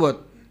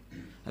सद्बंधुवत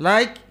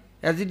like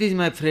as it is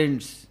my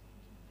friends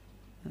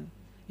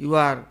you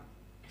are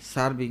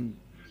serving.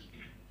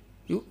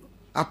 You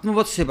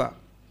Atmavat Seva.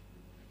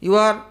 You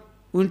are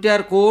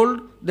winter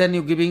cold, then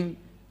you giving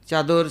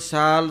chador,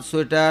 shal,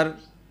 sweater,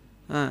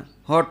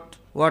 hot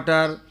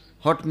water,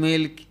 hot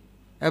milk,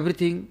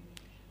 everything.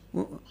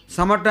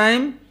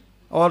 Summertime,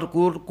 all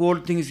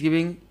cold things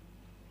giving.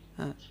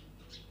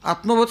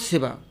 Atmavat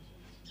Seva.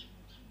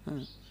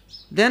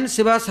 Then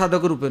Seva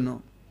Sadhaka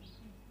Rupeno.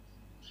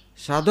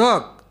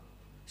 Sadhak,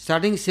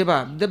 starting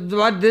Seva.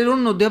 They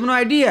don't know, they have no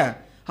idea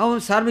how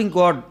serving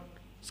God,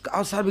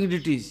 how serving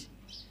deities.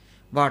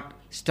 But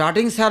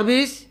starting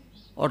service,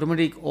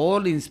 automatic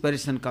all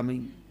inspiration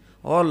coming,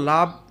 all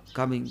love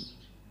coming,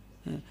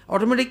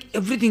 automatic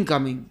everything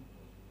coming.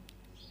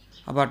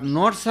 But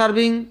not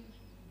serving,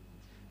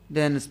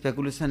 then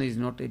speculation is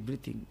not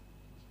everything.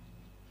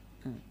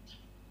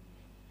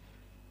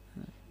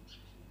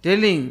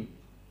 Telling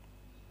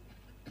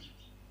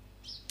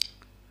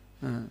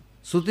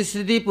Suti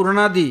Siddhi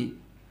Puranadi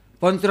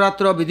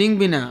Pancharatra Viding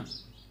Bina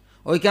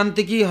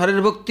Oikeantiki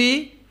Harir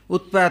Bhakti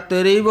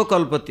Utpatareva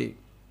Kalpati.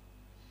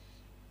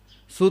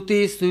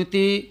 Suti,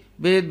 Smriti,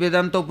 Ved,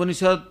 Vedanta,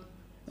 Upanishad,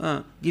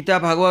 Gita,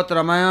 Bhagavat,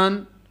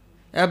 Ramayan,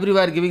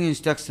 everywhere giving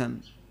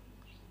instruction.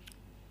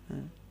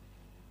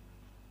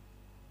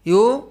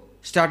 You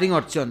starting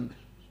Archan,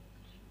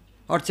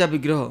 Archa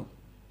Vigraha.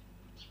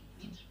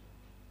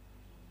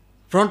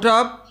 Front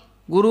of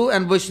Guru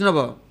and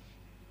Vaishnava.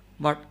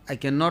 But I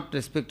cannot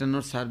respect and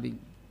not serving.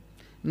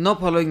 No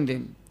following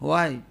them.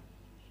 Why?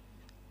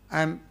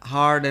 I am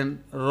hard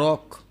and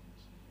rock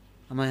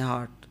my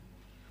heart.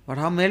 But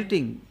how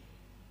melting?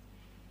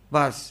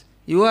 Bas,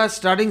 you are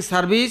starting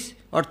service,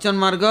 Archan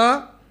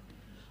Marga,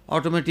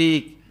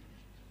 automatic,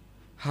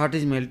 heart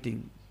is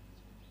melting.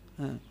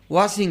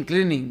 Washing,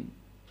 cleaning.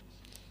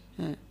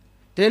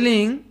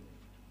 Telling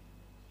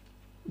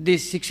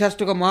this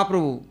Shikshastaka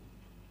Mahaprabhu,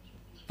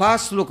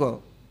 first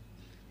sloka,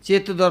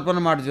 Chetu Darpana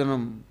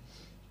Marjanam.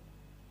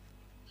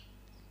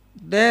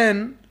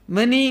 Then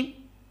many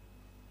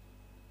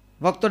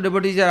Bhakta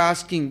devotees are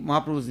asking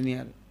Mahaprabhu's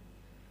near.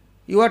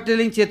 You are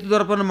telling Chetu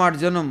Darpana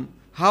Marjanam.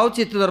 How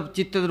Chitta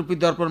Rupi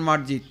Darpan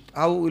Marjit?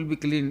 How will be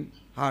clean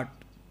heart?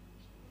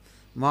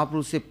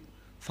 Mahaprabhu said,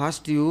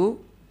 first you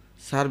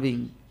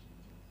serving.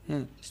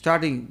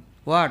 Starting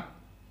what?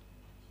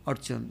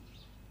 Archan.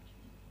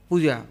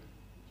 Puja.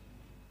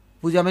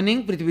 Puja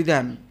meaning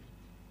Pritvidhan.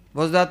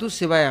 Vajadatu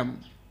Sevayam.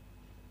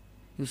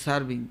 You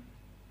serving.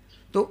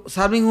 So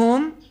serving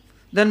whom?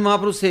 Then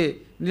Mahaprabhu say,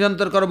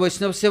 Nirantar karo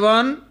Vaishnav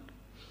Sevan,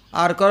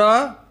 ar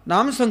karo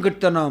Nam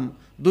Sankirtanam,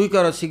 dui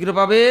karo Shigra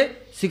Pabe,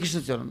 Shri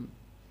Krishna Charan.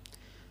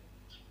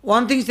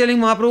 One thing is telling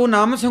Mahaprabhu,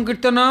 Nama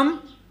Sankirtanam,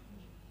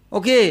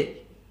 okay,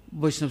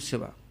 Vaishnav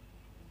Seva.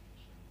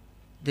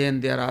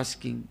 Then they are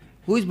asking,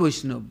 who is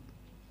Vaishnav?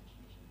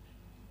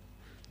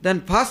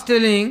 Then first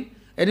telling,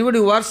 anybody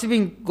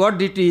worshipping God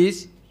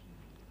deities,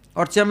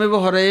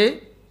 Archameva Hare,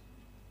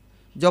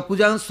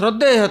 Japujan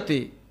Shraddha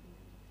Hati,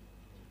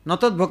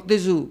 Natat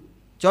Bhaktesu,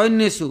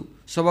 Choinnesu,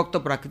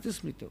 Savakta Prakriti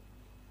Smrito.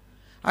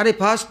 Are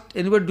first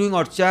anybody doing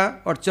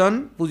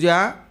Archan,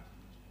 Puja,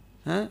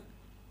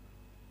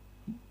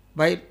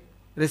 by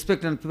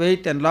respect and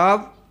faith and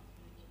love,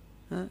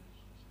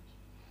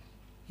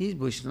 he is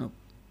Vaishnava.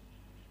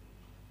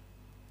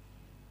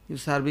 You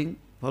serving,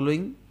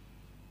 following.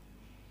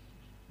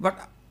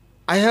 But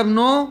I have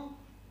no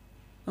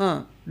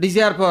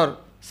desire for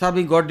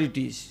serving God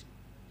deities.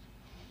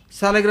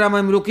 Salagram I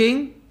am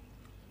looking,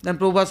 then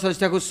Prabhupada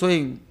Saraswati is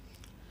showing.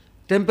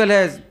 Temple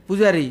has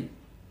Pujari,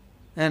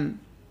 and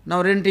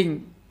now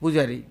renting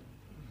Pujari,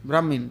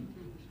 Brahmin.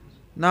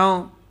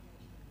 Now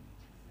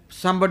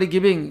somebody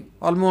giving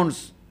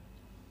almonds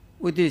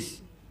with his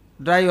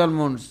dry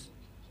almonds,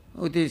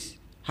 with his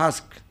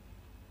husk.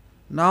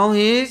 Now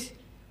he is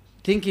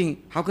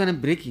thinking, how can I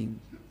breaking?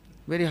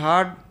 Very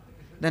hard.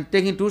 Then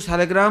taking 2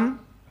 salagram,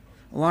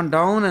 one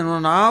down and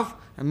one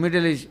up, and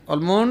middle is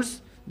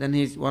almonds, then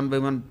he is one by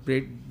one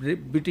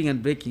beating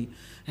and breaking.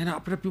 And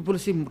after people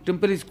say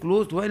temple is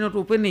closed, why not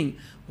opening?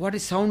 What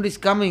is sound is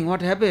coming?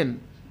 What happened?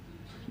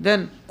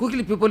 Then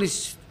quickly people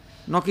is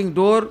knocking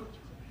door,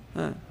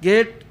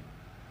 gate.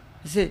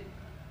 Say,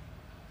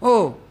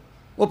 oh,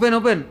 open,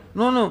 open.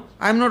 No, no,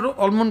 I am not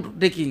almond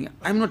taking.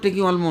 I am not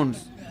taking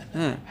almonds.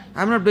 I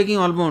am not breaking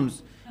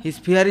almonds. His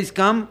fear is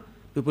come.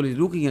 People is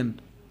looking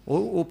and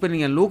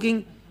opening and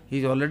looking. He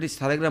is already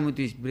saragram with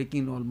his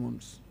breaking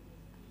almonds.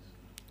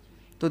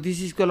 So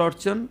this is called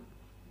Archan.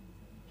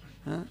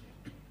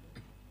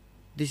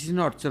 This is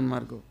not Archan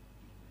Marga.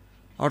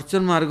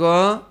 Archan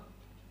Marga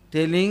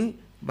telling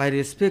by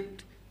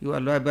respect, you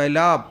are by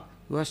love,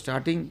 you are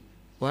starting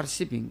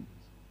worshipping.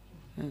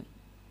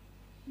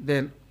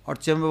 Then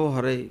Archan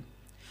Hare.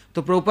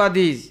 So Prabhupada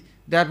is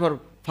therefore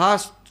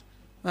first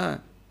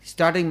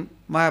starting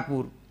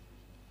Mayapur.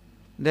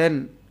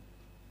 Then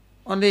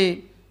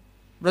only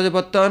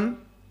Brajapattan,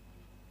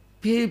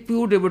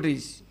 few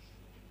devotees.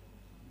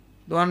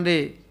 One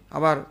day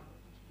our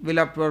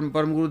beloved Param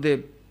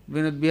Gurudev,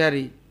 Vinod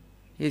Bihari,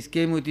 he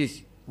came with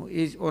his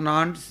own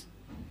aunts,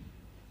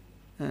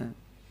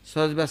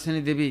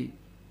 Sarasvasani Devi,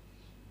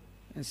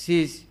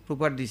 she is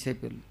Prabhupada's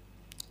disciple.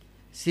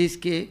 She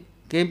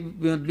came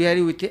Vinod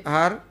Bihari with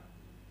her,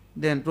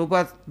 then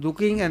Prabhupada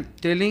looking and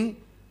telling,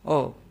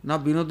 oh, now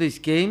Vinod is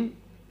came,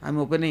 I am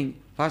opening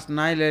first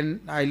island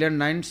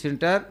 9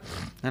 center,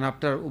 and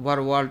after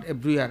over world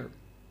everywhere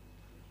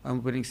I am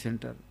opening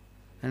center.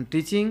 And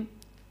teaching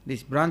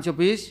this branch of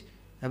his,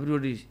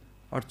 everybody is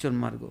Archan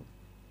Marga.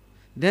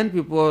 Then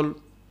people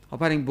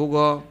offering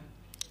bhoga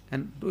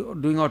and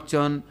doing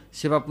Archan,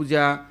 Seva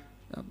Puja,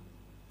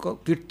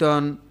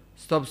 Kirtan,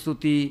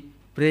 Stuti,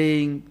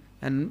 praying,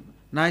 and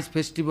nice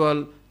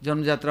festival,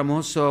 Janmjatra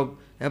Mahotsav,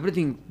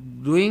 everything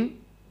doing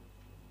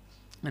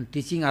and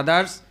teaching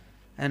others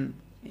and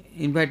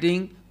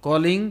inviting,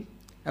 calling,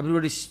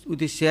 everybody with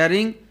his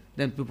sharing,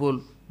 then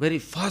people very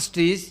fast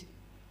is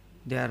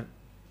they are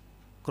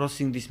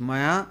crossing this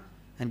Maya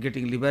and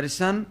getting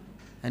liberation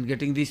and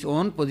getting this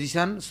own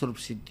position, Swarup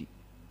Siddhi.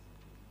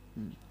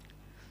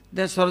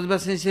 Then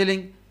Sarasvati is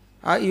saying,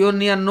 you are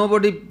near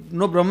nobody,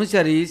 no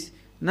brahmacharis,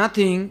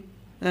 nothing,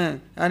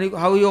 and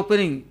how are you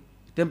opening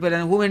temple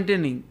and who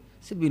maintaining?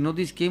 Say,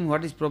 Vinodis came,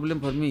 what is problem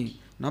for me?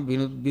 Now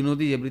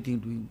Vinod is everything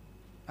doing.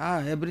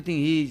 Everything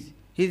he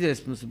is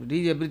responsibility,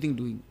 he is everything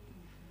doing.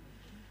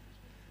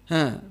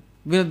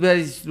 Vinod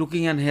Bihari is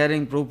looking and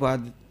hearing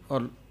Prabhupada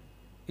or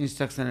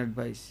instruction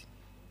advice.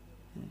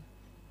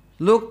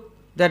 Look,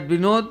 that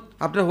Vinod,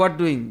 after what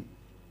doing?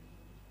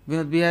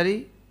 Vinod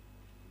Bihari,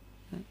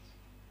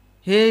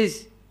 he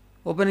is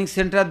opening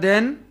center,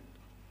 then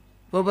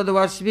Prabhupada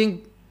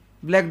worshipping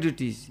black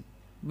deities,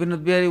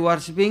 Vinod Bihari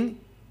worshipping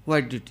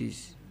white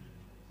deities,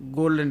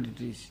 golden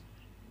deities.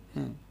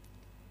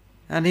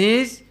 And he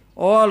is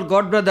all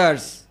God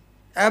brothers,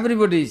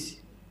 everybody is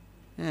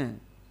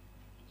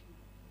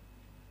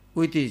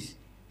with his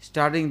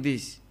starting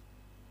this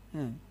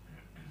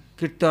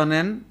Kirtan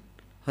and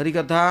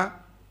Harikatha,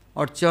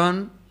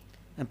 Archan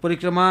and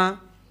Parikrama,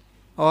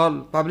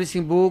 all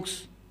publishing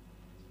books,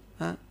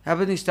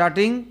 everything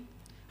starting.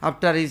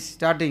 After his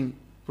starting,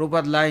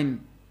 Prabhupada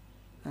line,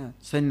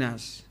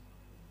 sannyas.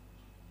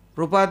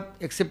 Prabhupada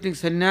accepting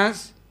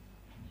sannyas,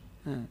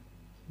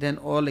 then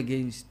all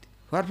against.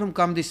 Where from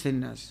come this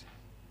sannyas?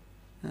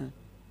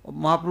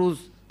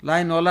 Mahaprabhu's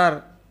line all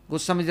are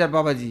Goswamiji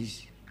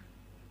Babaji's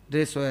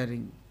dress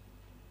wearing.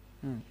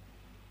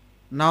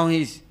 Now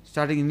he is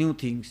starting new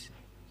things,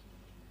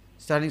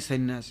 starting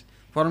sannyas.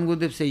 Param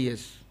Gurudev say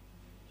yes.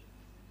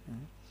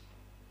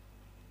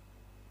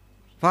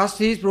 First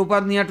he is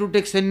Prabhupada near to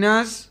take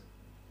sannyas,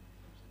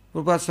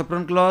 Prabhupada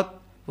saffron cloth,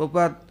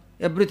 Prabhupada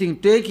everything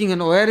taking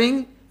and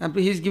wearing, and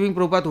he is giving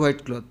Prabhupada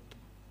white cloth.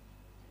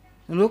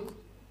 Look,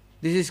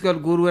 this is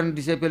called Guru and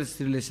disciples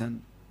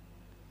relation.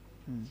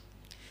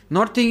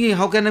 Not thinking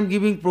how can I am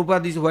giving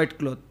Prabhupada this white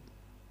cloth.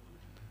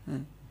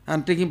 I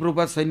am taking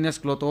Prabhupada sannyas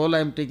cloth, all I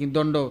am taking,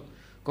 dando,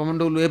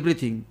 commando,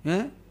 everything.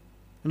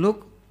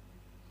 Look,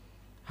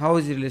 how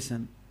is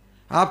relation.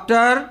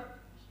 After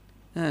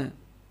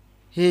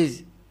he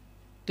is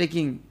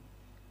taking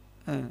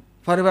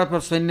forever for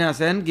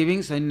sannyas and giving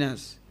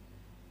sannyas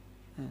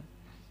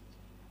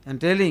and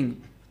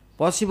telling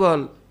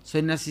possible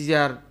sannyasis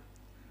are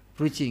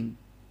preaching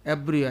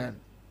everywhere.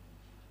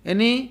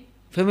 Any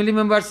family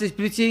members is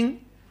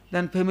preaching,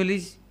 then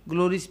family's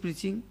glory is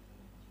preaching.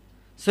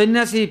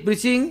 Sannyasi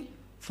preaching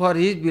for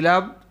his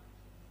beloved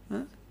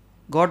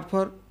God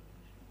for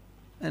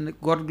and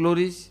God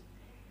glories.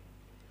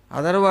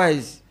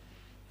 Otherwise,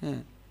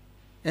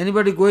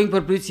 anybody going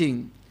for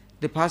preaching,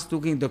 they first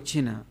taking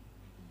dakshina.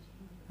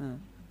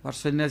 For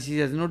sannyasi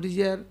has no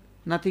desire,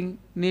 nothing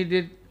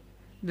needed.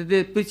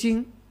 They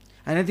preaching,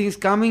 anything is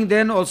coming,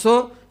 then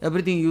also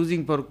everything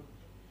using for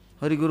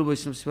Hari Guru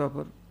Vaishnava Seva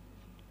for.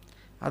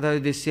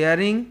 Otherwise they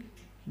sharing,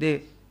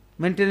 they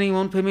maintaining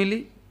one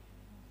family.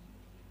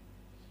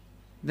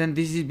 Then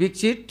this is big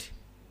cheat.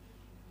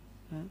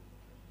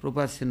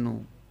 Prabhupada said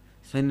no.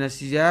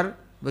 Sannyasis are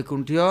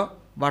Vaikunthiya,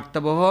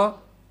 Vartavaha,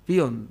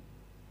 Piyon.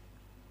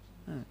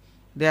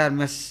 they are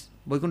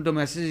Vaikuntha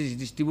message is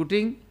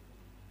distributing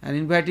and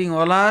inviting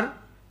all are,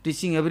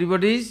 teaching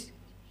everybody,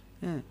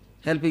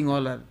 helping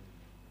all are.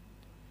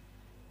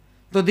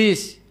 So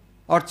this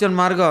Archan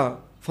Marga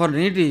for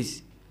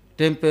needies,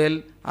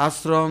 temple,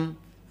 ashram,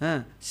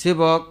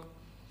 sevak,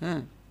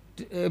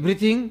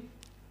 everything,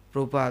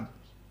 Prabhupada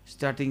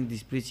starting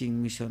this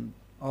preaching mission,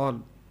 all.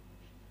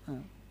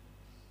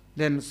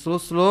 Then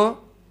slow,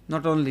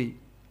 not only,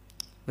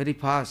 very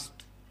fast.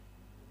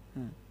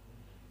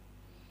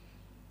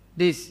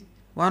 This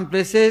one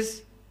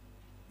places,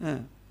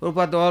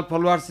 Prabhupada, all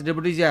followers,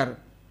 devotees are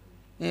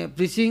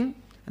preaching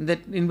and that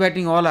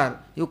inviting all are,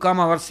 you come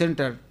our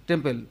center,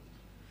 temple.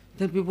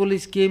 Then people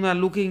came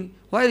and looking,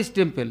 where is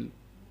temple?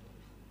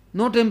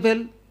 No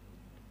temple,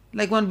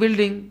 like one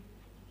building,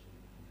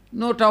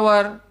 no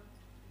tower,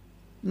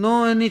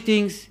 no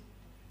anything.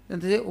 Then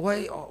they say,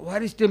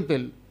 where is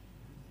temple?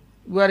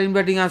 You are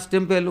inviting us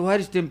temple, where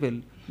is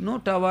temple? No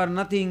tower,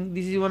 nothing,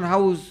 this is one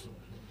house.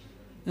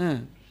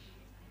 Then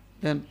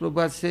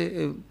Prabhupada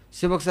say,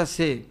 Sevaksa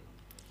say,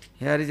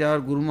 here is our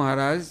Guru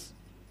Maharaj,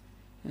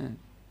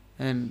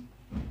 and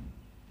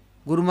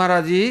Guru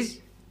Maharaj is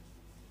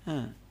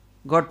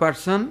God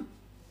person.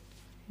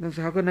 Then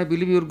how can I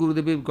believe your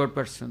Gurudev is God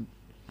person?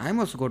 I am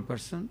also God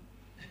person.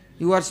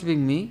 You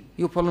worshipping me,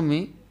 you follow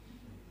me.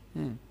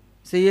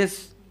 Say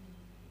yes,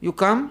 you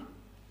come,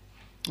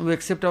 we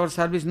accept our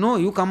service. No,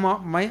 you come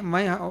my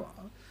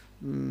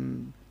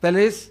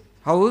palace,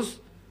 house,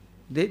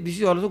 this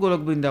is also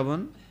Golok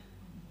Vrindavan.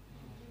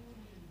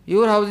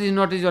 Your house is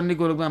not only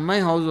Golok Vrindavan, my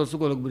house also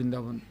Golok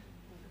Vrindavan.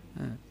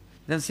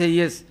 Then say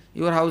yes,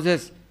 your house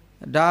has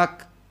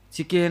duck,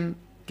 chicken,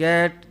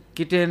 cat,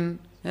 kitten,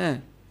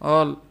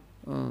 all,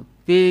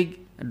 pig,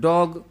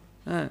 dog,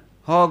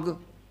 hog,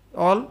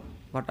 all.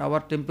 But our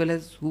temple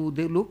has who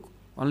they look?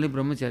 Only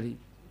brahmachari,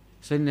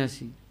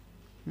 sannyasi.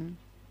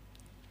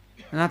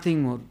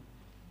 Nothing more.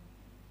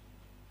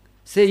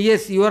 Say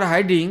yes, you are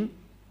hiding,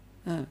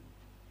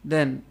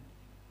 then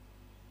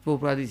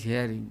Prabhupada is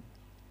hearing.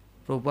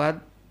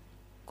 Prabhupada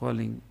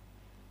calling.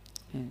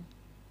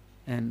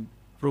 And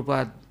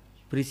Prabhupada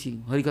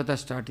preaching, Harikatha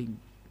starting.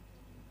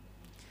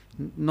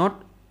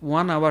 Not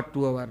 1 hour,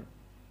 2 hour.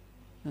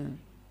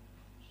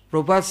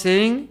 Prabhupada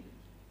saying,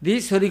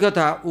 this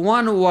Harikatha,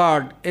 one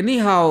word,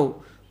 anyhow,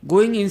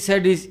 going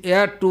inside his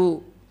ear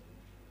to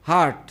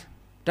heart,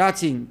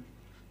 touching,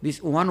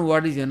 this one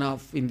word is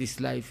enough in this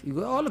life. You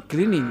go all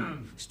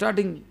cleaning,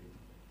 starting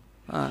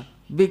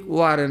big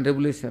war and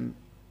revolution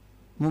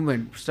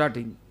movement,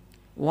 starting.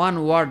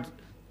 One word,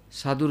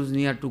 sadhu is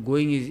near to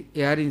going his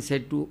ear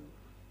inside to,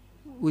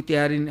 with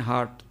air in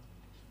heart,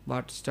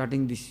 but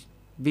starting this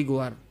big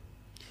war.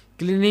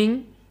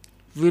 Cleaning,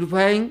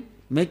 purifying,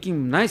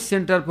 making nice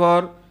center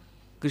for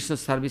Krishna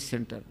service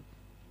center.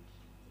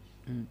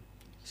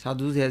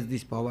 Sadhu has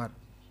this power.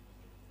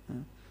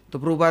 So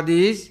Prabhupada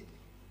is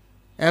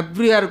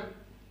everywhere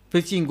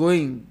preaching,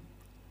 going,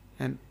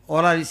 and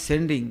all are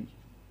sending,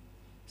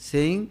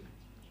 saying,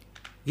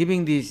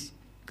 giving this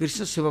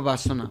Krishna Seva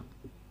Vasana.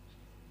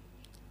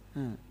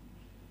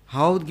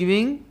 How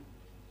giving?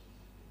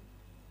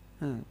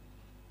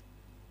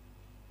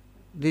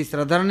 These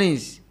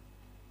Radharanis,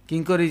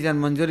 Kinkaris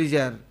and Manjaris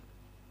are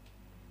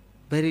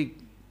very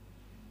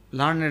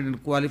learned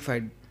and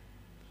qualified,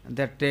 and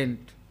they are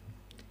trained.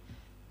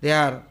 They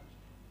are,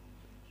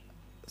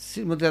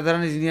 Srimati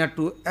Radharani is near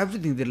to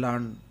everything they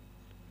learn.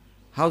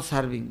 How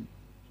serving,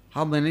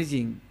 how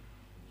managing,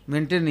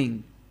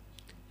 maintaining.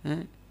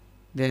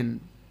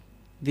 Then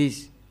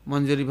this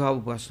Manjari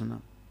Bhav Upasana.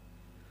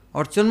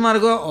 Archan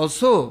Marga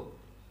also,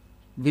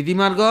 Vidhi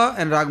Marga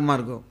and Rag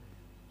Marga.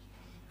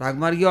 Rag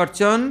Margi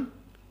Archan,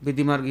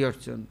 Vidhi Margi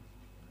Archan.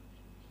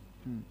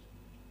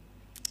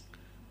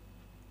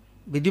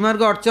 Vidhi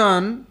Marga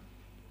Archan,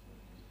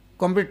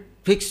 complete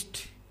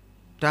fixed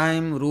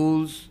time,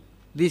 rules,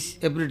 this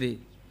every day.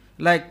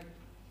 Like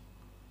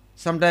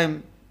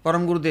sometime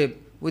Param Gurudev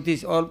with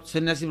his all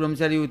sannyasi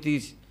brahmachari with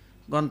his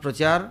gone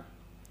prachar,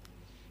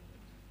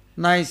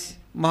 nice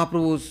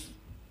Mahaprabhu's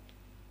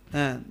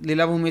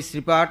Leela Bhumi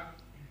Sripat,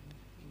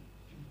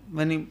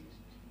 many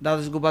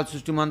Dadas Gopal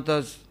Sushti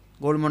Mantas,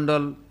 Gaur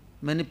Mandal,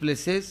 many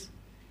places.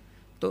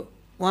 So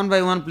one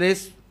by one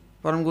place,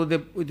 Param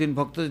Gurudev within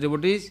Bhaktas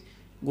devotees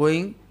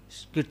going,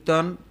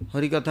 Kirtan,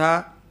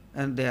 Harikatha,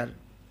 and there.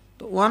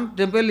 So one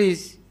temple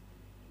is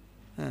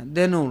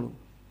Denur,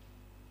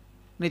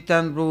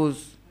 Nityananda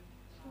Prabhu's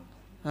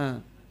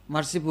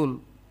merciful,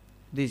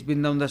 these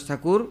Vrindavan Das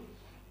Thakur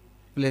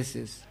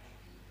places.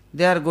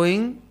 They are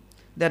going,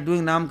 they are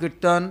doing Nam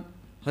Kirtan,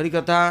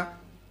 Harikatha,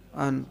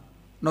 and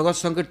Nagar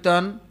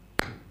Sankirtan.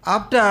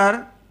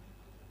 After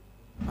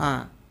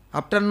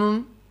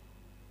afternoon,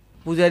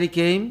 Pujari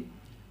came,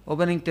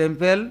 opening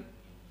temple,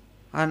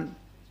 and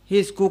he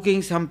is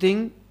cooking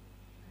something.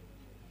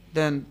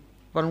 Then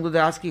Param Gurudev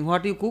asking,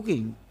 what are you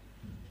cooking?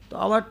 So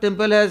our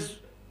temple has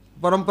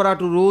parampara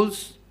to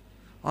rules,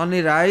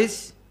 only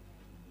rice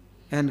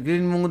and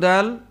green moong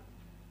dal,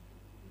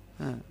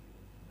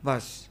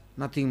 bas,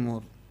 nothing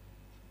more.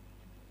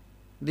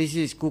 This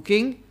is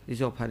cooking, this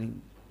is offering.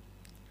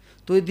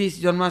 So this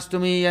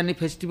Janmashtami any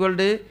festival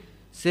day,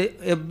 say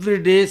every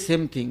day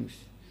same things,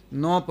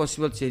 no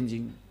possible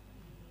changing.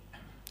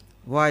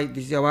 Why?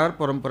 This is our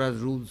parampara's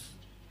rules.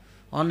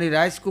 Only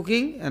rice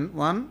cooking and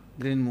one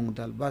green moong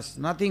dal, bas,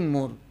 nothing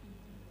more.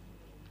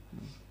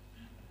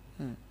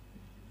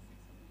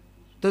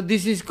 So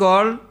this is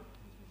called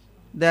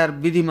their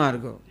Vidhi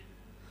Marga.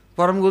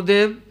 Param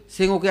Gurudev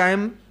saying, okay,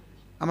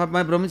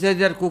 my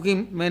brahmacharis are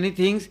cooking many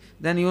things,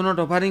 then you are not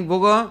offering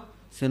bhoga?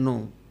 Say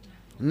no,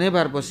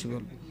 never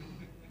possible.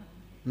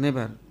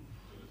 Never.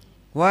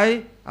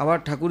 Why? Our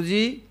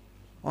Thakurji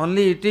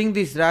only eating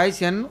this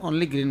rice and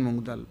only green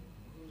moong dal.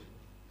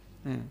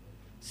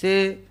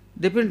 Say,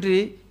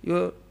 definitely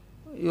your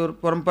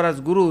parampara's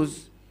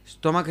guru's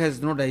stomach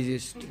has no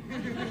digest.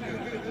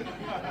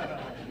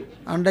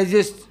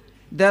 Undigest.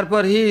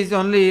 Therefore he is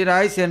only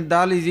rice and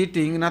dal is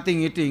eating,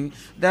 nothing eating.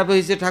 Therefore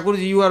he said,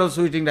 Thakurji, you are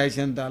also eating rice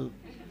and dal.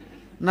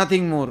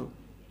 Nothing more.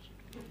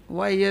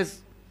 Why? Yes,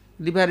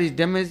 liver is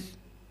damaged.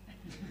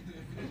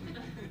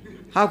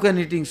 How can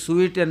eating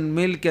sweet and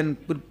milk and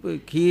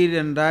kheer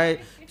and rice,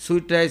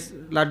 sweet rice,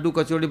 laddu,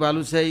 kachori,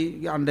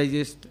 balusai,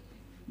 undigest?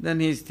 Then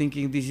he is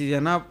thinking this is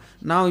enough.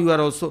 Now you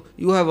have also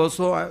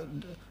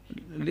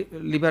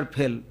liver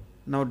fell.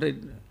 Now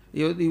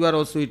you are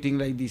also eating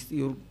like this,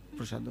 your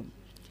prasadam.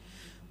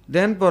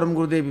 Then Param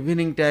Gurudev,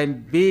 evening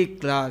time, big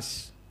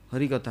class,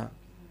 Harikatha,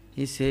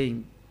 he is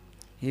saying,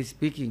 he is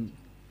speaking,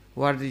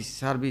 what is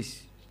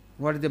service?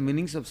 What is the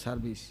meanings of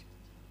service?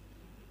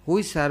 Who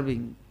is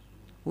serving?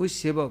 Who is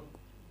sevak?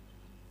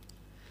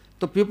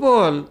 So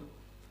people,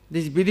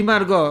 this Vidhi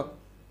Marga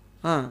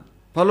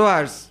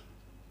followers,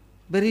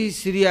 very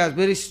serious,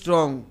 very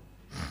strong.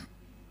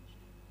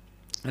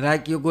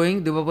 Like you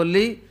going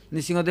Devapalli,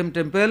 Nishingadem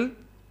temple,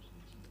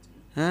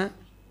 10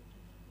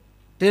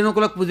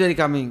 o'clock pujari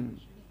coming.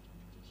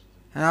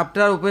 And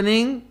after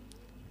opening,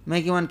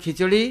 making one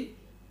khichdi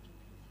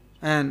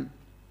and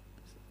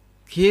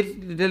kheer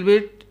little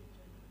bit,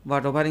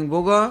 but offering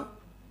bhoga.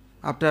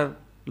 After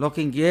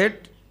locking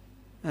gate,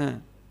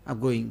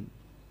 going.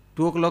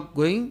 2 o'clock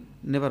going,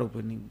 never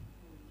opening,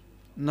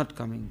 not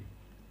coming.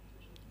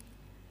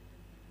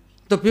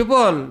 The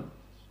people,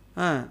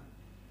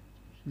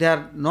 they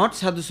are not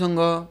sadhu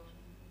sangha,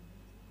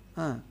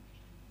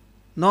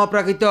 no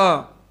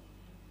prakita,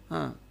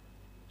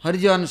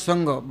 harijan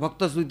sangha,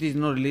 bhakta with is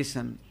no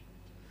relation.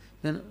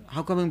 Then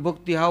how coming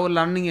bhakti, how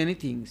learning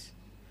anything?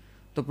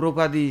 The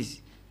Prabhupada is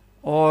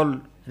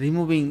all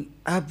removing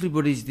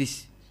everybody's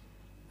this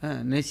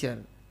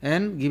nature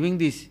and giving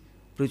this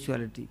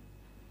spirituality.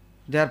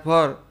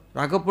 Therefore,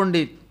 Raghav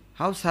Pandit,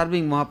 how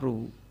serving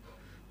Mahaprabhu?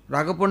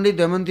 Raghav Pandit,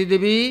 Damayanti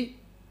Devi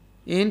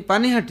in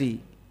Panihati,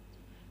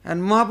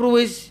 and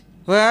Mahaprabhu is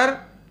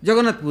where?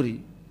 Jagannath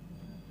Puri.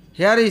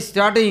 Here is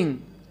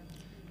starting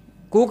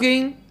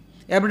cooking,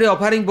 every day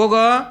offering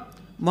bhoga,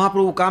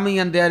 Mahaprabhu coming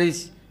and there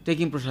is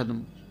taking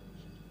prasadam.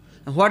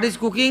 And what is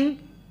cooking?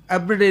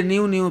 Every day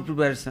new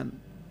preparation.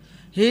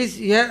 He is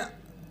here,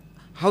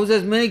 house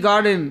has many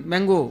garden,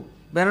 mango,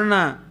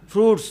 banana,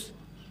 fruits,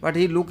 but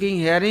he looking,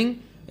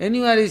 hearing,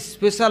 anywhere is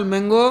special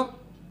mango,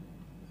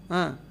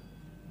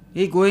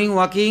 he going,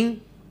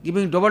 walking,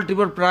 giving double,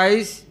 triple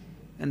price,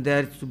 and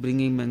there is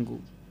bringing mango.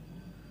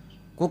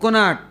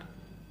 Coconut,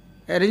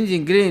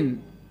 arranging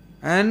green,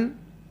 and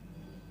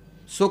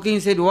soaking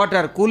inside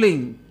water,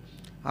 cooling,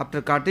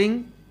 after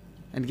cutting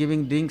and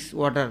giving drinks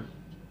water,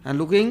 and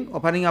looking,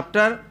 offering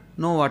after,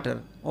 no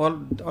water,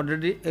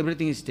 already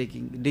everything is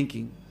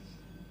drinking.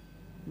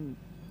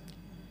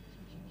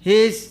 He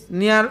is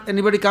near,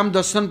 anybody come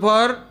darshan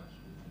for,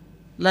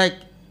 like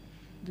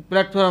the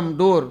platform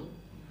door,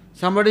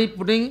 somebody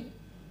putting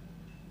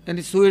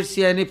any sweets,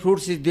 any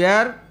fruits is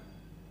there,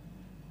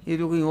 he is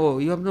looking, oh,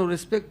 you have no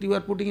respect, you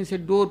are putting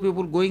inside door,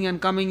 people going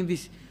and coming in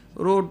this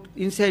road,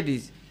 inside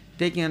is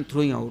taking and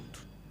throwing out.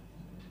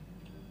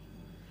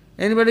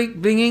 Anybody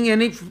bringing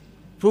any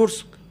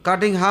fruits,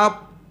 cutting half,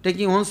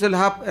 taking oneself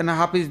half, and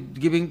half is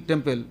giving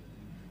temple.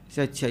 He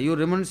says, Achha, your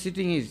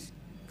remunerating is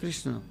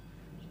Krishna,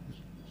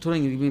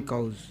 throwing, giving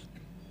cows.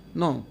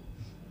 No.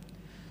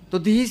 So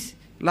this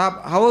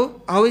love,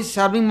 how is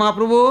serving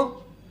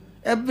Mahaprabhu?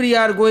 Every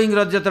year going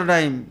Rath Yatra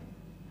time.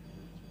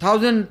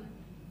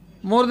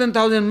 More than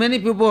 1,000, many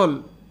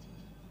people.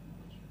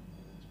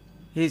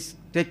 He is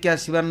take care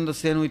Shivananda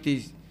Sen with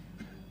his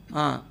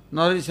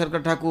Narari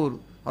Sarkar Thakur,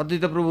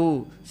 Advaita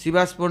Prabhu,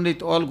 Sivas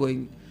Pandit, all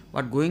going.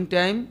 But going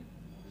time,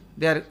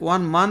 they are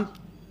 1 month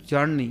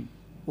journey,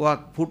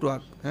 foot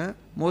walk,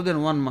 more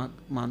than 1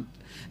 month.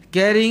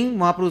 Carrying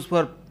Mahaprabhu's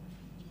for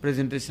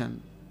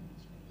presentation.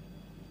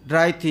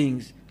 Dry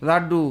things,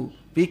 laddu,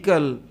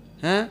 pickle,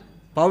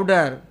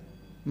 powder,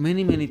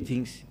 many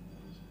things.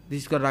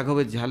 This is called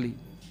Raghavat Jhali.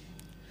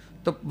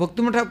 So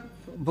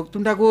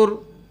Bhaktivinoda Thakur,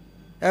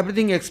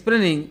 everything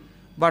explaining,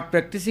 but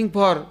practicing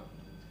for,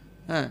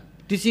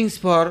 teachings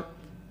for,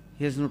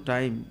 he has no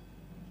time.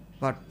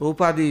 But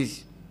Prabhupada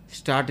is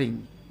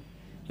starting,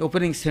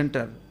 opening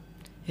center,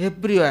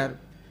 everywhere,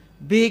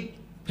 big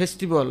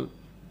festival,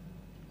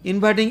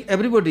 inviting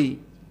everybody,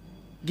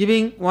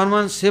 giving one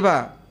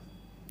seva.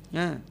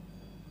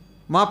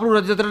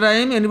 Mahaprabhu Rajatra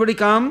time, anybody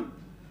come,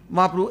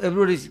 Mahaprabhu,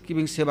 everybody is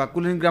giving seva.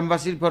 Kulin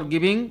Grambasi for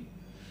giving,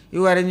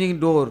 you arranging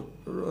door,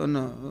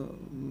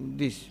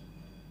 this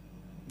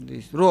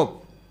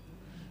rope.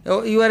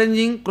 You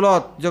arranging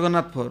cloth,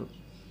 Jagannath for.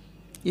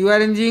 You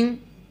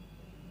arranging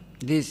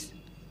this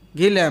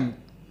ghee lamp,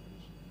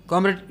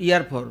 comrade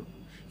ear for.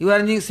 You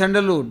arranging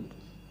sandalwood.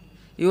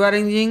 You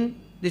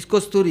arranging this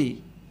kosturi.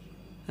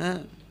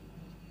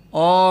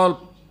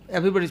 All,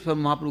 everybody is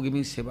from Mahaprabhu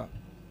giving seva.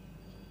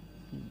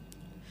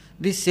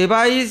 This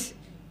seva is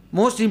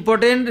most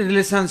important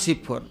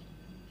relationship for.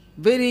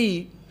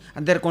 Very,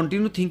 and they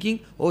continue thinking,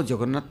 oh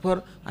Jagannath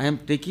for, I am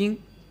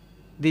taking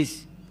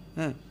this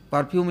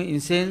perfume,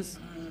 incense,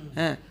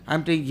 I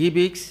am taking ghee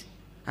bix,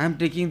 I am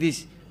taking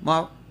this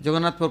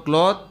Jagannath for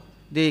cloth,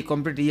 they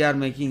complete year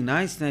making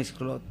nice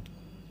cloth.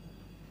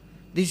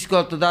 This is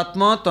called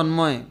Tadatma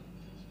Tanmaya,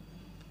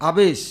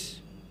 Abesh.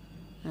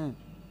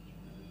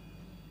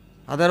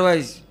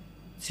 Otherwise,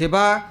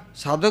 seva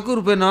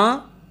sadhaka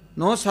rupena,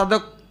 no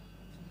sadhak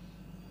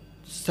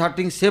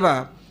starting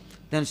seva,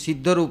 then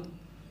siddha rup,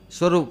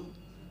 swarup,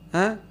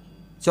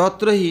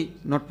 chautrahi,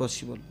 not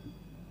possible.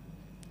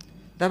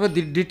 Therefore,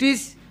 the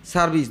deity's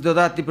service,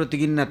 dadati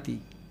pratiginnati,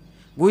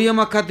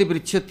 guhyamakhati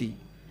prichati.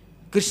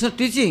 Krishna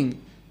teaching,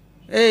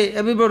 hey,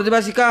 everybody,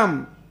 Devasi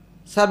come,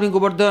 serving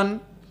Govardhan,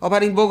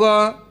 offering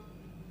bhoga,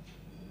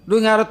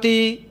 doing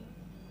arati,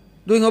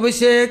 doing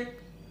abhishek,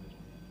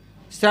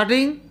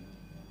 starting,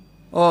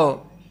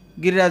 oh,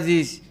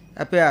 Giriraj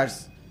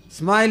appears,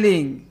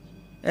 smiling,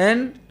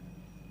 and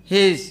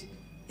his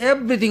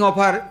everything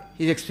offer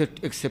is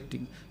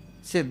accepting.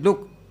 Say,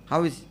 look,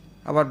 how is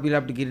our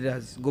beloved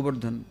Giriraj,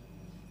 Govardhan.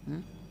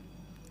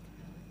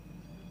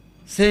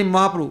 Same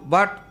Mahaprabhu,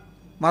 but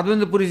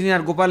Madhavendra Puri is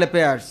near, Gopal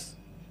appears.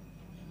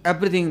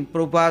 Everything,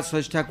 Prabhupada,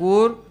 Swash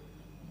Thakur,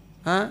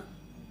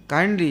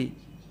 kindly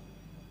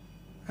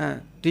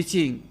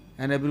teaching,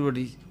 and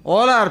everybody,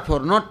 all are for,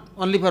 not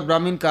only for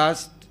Brahmin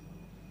caste,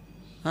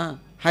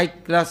 high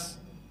class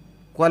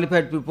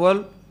qualified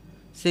people,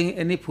 saying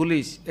any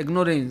foolish,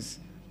 ignorance,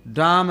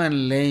 dumb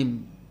and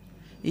lame,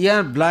 you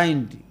are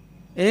blind,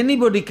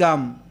 anybody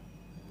come,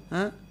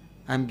 I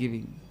am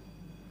giving.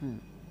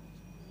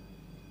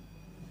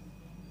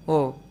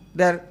 Oh,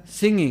 they are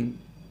singing,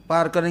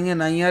 पार करेंगे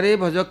नैया रे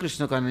भजो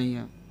कृष्ण का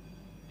नैया.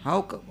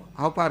 How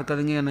पार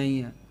करेंगे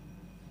नैया?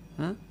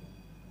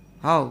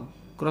 How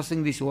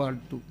crossing this world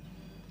too?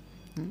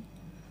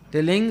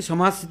 Telling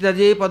Samasita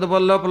je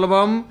padavalla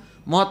palavam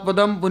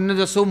mahatpadam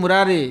punyajaso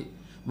murare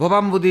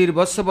bhavam budir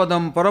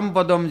vassapadam param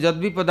padam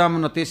jadvipadam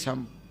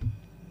natesam.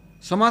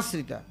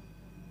 Samasrita,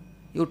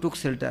 you took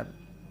shelter.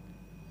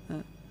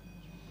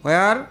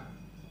 Where?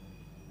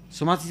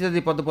 Samasita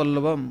je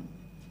padapallavam,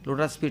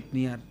 lotus feet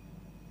near.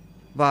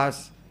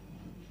 Vas,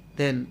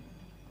 then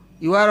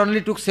you are only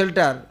took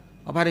shelter,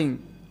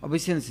 offering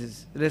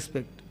obeisances,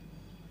 respect.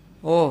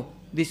 Oh,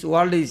 this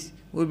world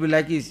will be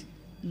like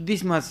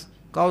this much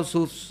cow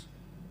soups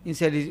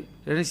inside is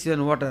rainy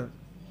season water.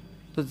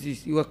 So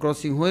this you are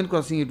crossing, when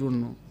crossing you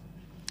don't know.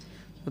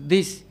 But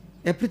this,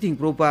 everything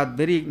Prabhupada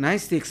very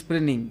nicely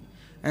explaining.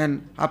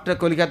 And after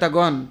Kolkata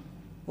gone,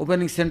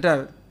 opening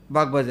center,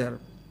 Bagh Bazar.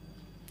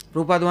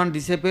 Prabhupada one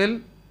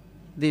disciple,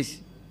 this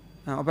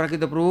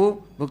Aparakita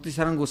Prabhu, Bhakti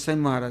Sarang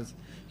Goswami Maharaj.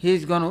 He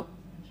is gone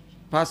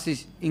past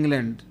is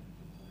England.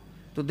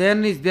 So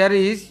then there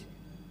is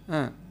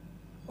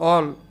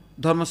all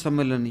Dharma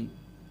Sammelani.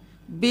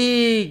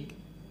 Big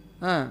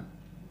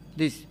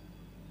this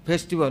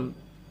festival,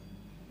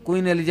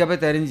 Queen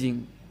Elizabeth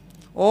arranging.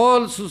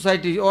 All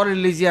society, all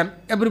religion,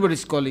 everybody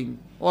is calling.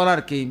 All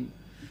are came.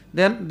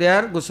 Then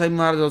there Goswami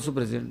Maharaj also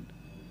present.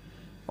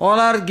 All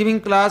are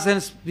giving class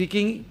and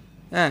speaking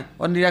on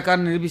Nirakar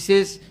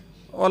Nirvishesh.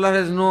 All are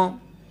has no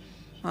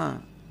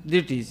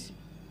deities.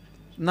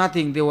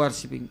 Nothing they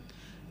worshipping.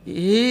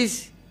 He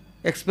is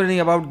explaining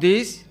about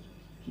this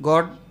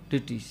God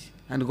deities.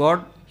 And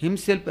God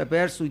himself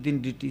appears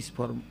within deities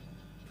form.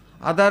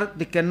 Other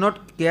they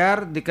cannot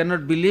care, they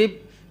cannot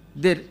believe,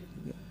 they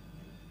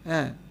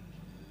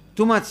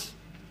too much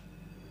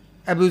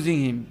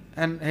abusing him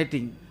and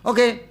hating.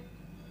 Okay,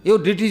 your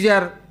deities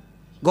are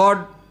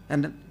God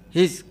and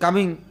he is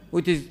coming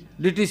with his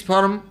deities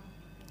form.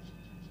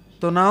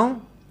 So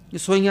now you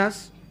showing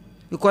us,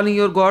 you calling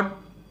your God,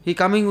 he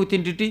coming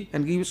within deity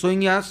and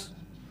showing us.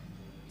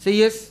 Say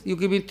yes, you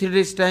give me 3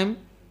 days time.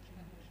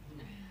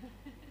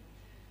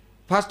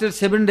 First till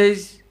 7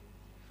 days.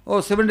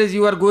 Oh, 7 days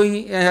you are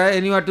going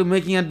anywhere to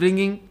making and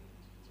bringing.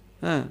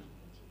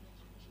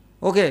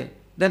 Okay,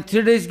 then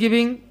 3 days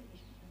giving.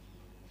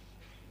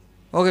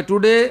 Okay,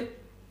 today,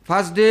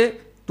 first day,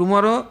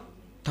 tomorrow,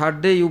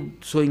 third day you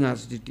showing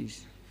us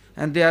deities.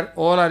 And they are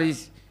all are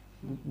is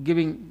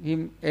giving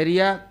him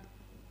area,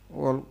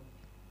 all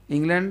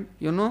England,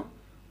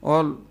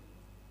 all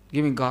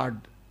giving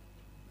God.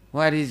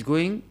 Where he is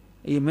going,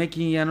 he is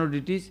making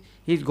deities.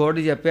 His God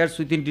is appears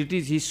within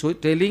deities. He is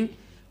telling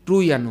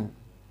true Yano.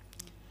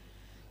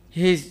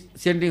 He is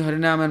chanting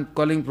Harinam and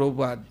calling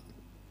Prabhupada.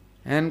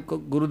 And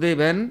Gurudev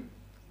and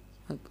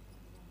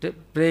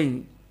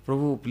praying,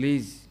 Prabhu,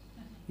 please,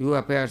 you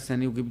appears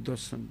and you give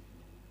darshan.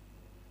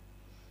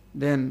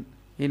 Then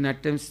in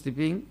night time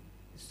sleeping,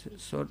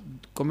 so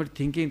commit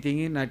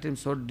thinking, night time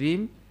short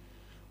dream.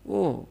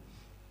 Oh,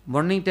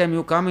 morning time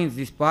you come in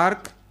this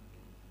park.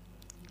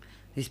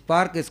 This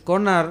park is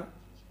corner,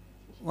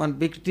 one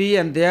big tree,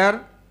 and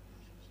there,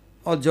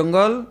 or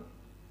jungle,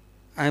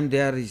 I am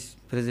there is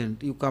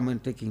present. You come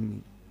and taking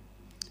me.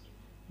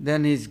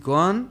 Then he is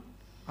gone.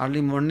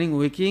 Early morning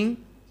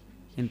waking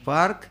in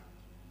park,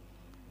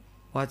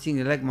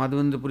 watching like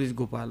Madhavendra Puri's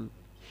Gopal.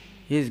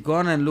 He is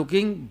gone and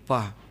looking,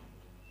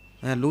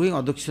 looking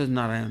Adakshas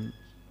Narayan.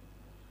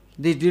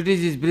 These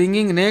duties is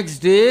bringing. Next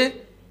day,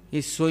 he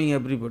is showing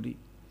everybody.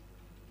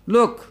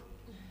 Look,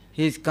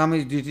 he is come,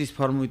 his duties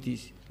form with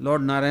this.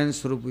 Lord Narayan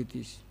Swarup with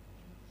this.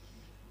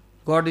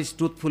 God is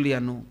truthfully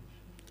Anu.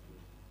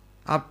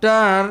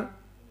 After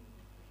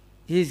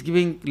he is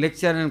giving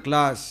lecture and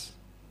class,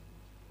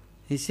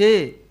 he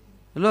say,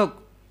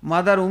 look,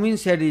 mother woman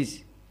said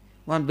is,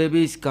 one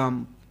baby is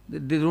come.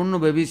 They don't know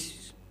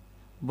baby's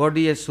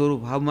body as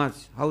Swarup, how much,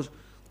 how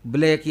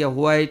black or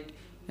white,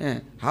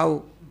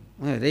 how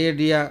red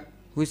or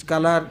which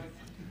color.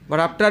 But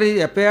after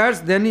he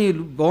appears, then he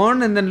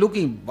born and then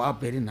looking, wow,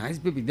 very nice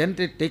baby. Then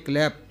they take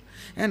lap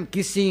and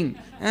kissing,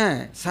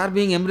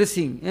 serving,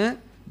 embracing.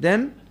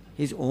 Then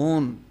his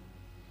own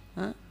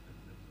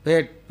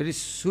pet, very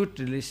sweet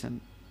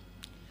relation.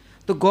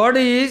 So God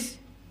is,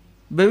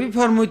 baby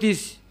form with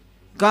his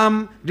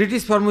come,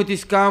 deities form with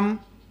his come,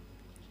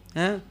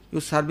 you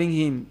serving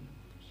him,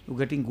 you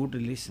getting good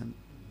relation.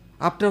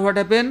 After what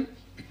happened?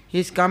 He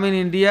is come in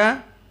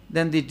India,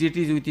 then the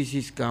deities with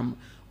his come.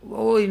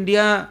 Oh,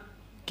 India,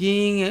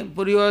 king,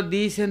 Puriya,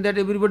 this and that,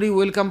 everybody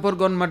welcome for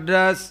gone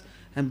Madras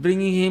and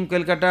bringing him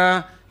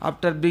Calcutta.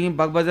 After bringing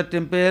Bagbazar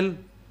temple,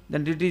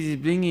 then deities is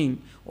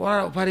bringing, or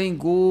offering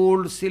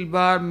gold,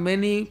 silver,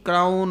 many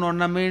crown,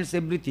 ornaments,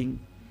 everything.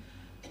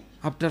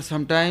 After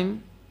some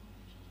time,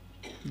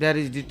 there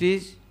is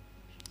deities.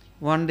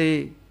 One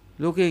day,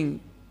 looking,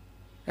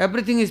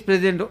 everything is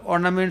present,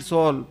 ornaments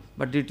all,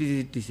 but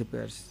deities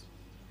disappears.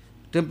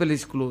 Temple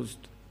is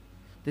closed.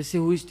 They say,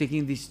 who is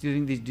taking this,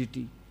 steering this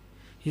deity?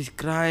 He is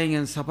crying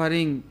and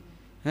suffering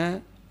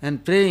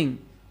and praying.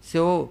 Say,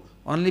 oh,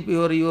 only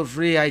you are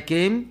free, I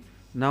came,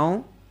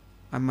 now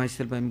I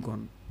myself am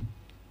gone.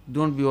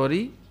 Don't be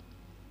worried.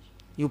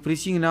 You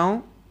preaching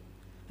now,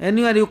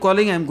 anywhere you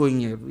calling, I am going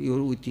here,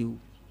 you with you.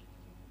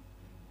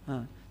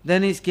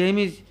 Then he came,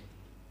 is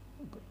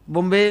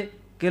Bombay,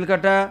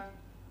 Calcutta,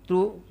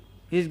 to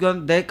he's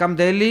gone. They come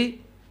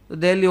Delhi,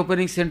 Delhi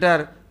opening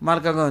center,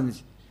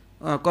 Malkaganj,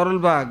 Coral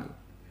Bagh,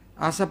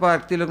 Asa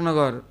Park,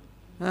 Tilaknagar,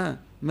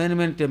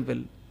 many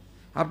temple.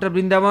 After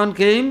Vrindavan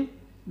came,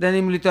 then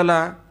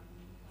Imlitala,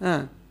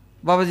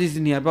 Babaji is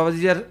near.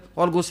 Babaji are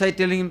all Gosai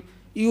telling him,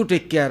 you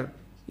take care,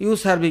 you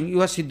serving,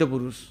 you are Siddha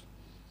Purush.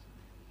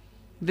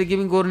 They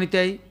giving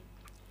Gaurnitai,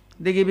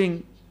 they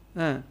giving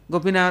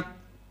Gopinath,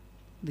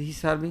 he is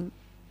serving.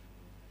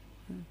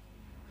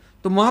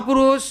 So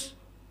Mahapurush,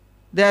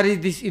 there is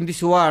this in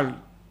this world,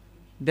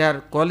 they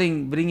are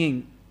calling,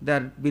 bringing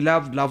their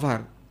beloved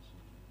lover.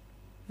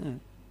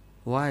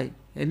 Why?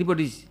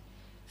 Anybody is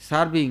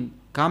serving,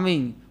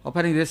 coming,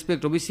 offering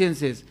respect,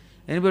 obeisances,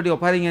 anybody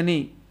offering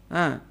any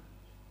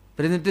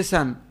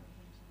presentation,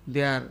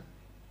 they are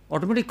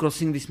automatically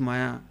crossing this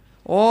Maya.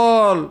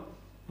 All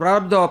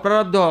prarabdha,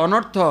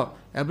 anartha,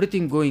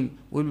 everything going,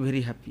 will be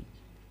very happy.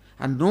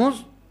 And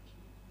knows,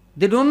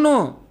 they don't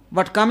know,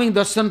 but coming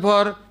darshan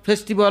for,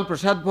 festival,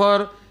 prasad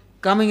for,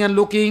 coming and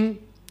looking,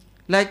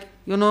 like,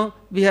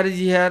 Bihariji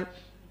here,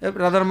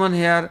 Radharman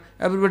here,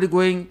 everybody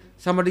going,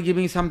 somebody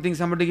giving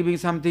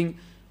something,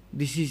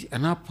 this is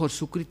enough for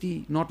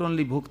Sukriti, not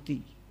only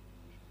Bhakti.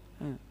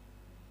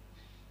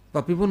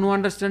 But people no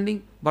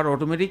understanding, but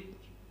automatic,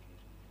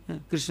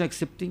 Krishna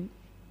accepting.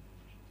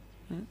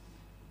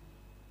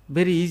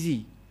 Very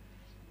easy,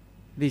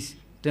 this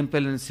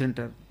temple and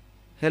center,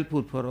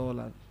 helpful for all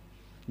are.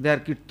 There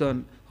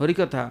Kirtan,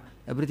 Harikatha,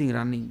 everything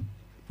running.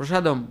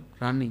 Prasadam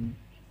running.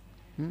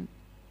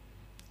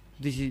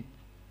 This is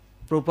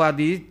Prabhupada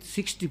is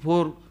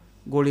 64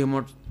 Gaudiya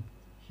Math.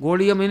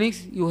 Gaudiya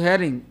means you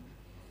hearing.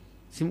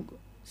 Srimati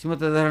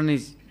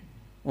Radharani's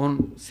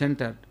own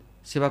center,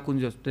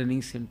 Sevakunja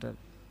training center.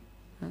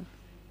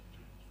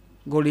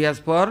 Gaudiyas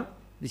for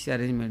this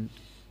arrangement.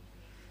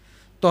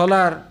 So all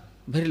are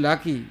very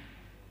lucky.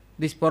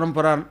 This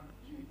parampara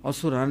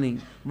also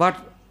running, but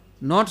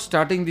not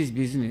starting this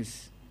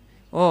business.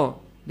 Oh,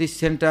 this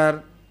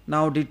center,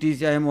 now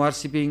deities I am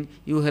worshipping,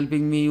 you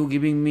helping me, you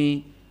giving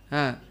me,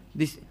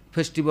 this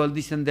festival,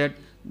 this and that.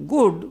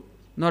 Good,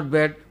 not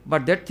bad,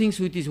 but that things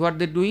which is what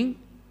they are doing?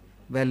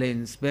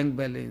 Balance, bank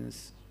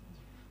balance.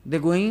 They are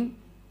going,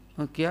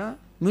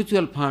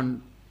 mutual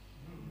fund,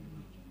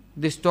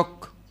 they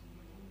stock,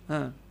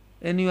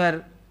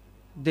 anywhere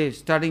they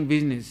starting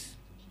business.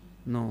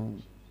 No.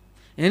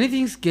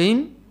 Anything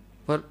came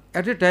for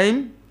at a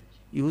time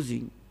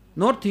using,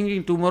 not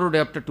thinking tomorrow, day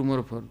after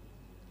tomorrow for.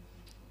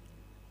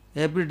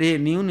 Every day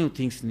new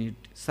things need,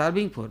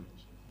 serving for.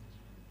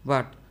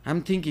 But I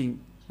am thinking,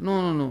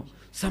 no,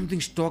 something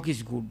stock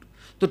is good,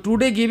 So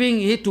today giving,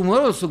 he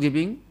tomorrow also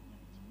giving.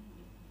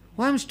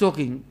 Why am I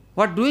talking?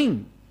 What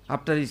doing?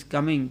 After is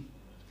coming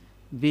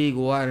big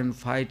war and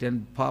fight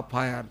and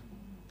fire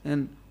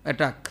and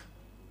attack.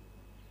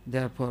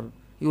 Therefore,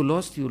 you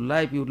lost your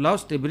life, you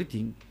lost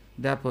everything.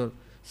 Therefore,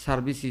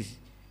 service is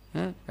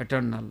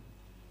eternal.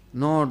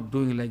 Not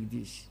doing like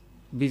this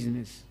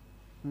business.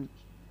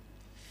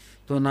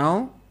 So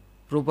now,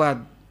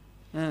 Prabhupada,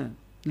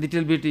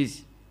 little bit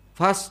is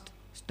first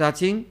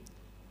touching,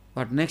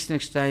 but next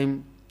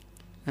time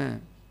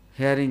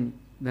hearing,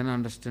 then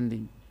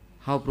understanding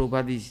how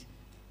Prabhupada is,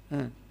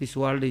 this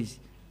world is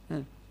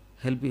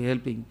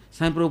helping.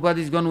 Swami Prabhupada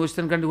is gone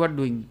Western country, what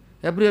doing?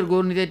 Everywhere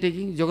Gaur Nitai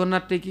taking,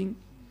 Jagannath taking,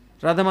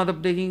 Radha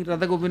Madhav taking,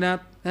 Radha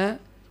Gopinath,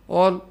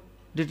 all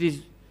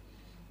deities,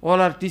 all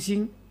are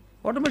teaching.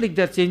 Automatic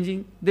they are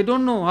changing. They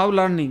don't know how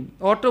learning.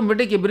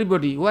 Automatic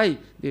everybody. Why?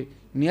 They,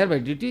 nearby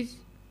deities.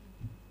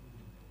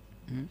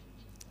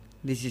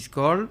 This is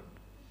called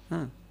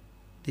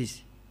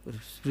this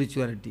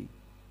spirituality.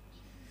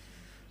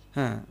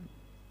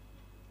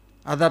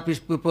 Other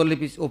people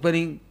is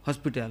opening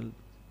hospital.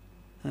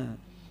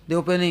 They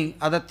opening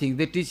other things.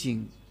 They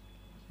teaching.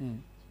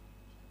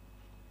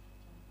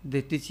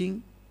 They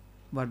teaching,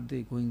 but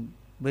they going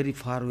very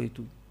far away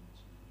too.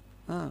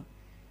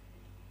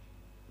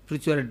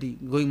 Spirituality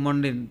going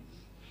mundane.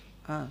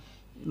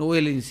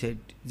 Oil inside,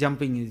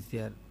 jumping is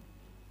there.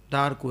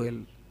 Dark oil.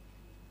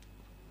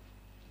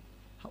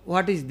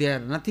 What is there?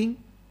 Nothing.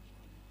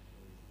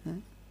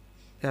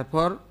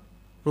 Therefore,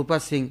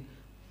 Prabhupada saying,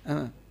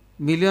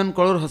 million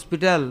crore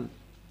hospital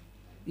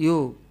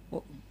you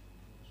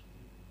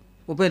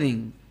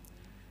opening,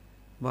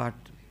 but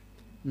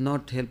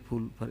not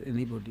helpful for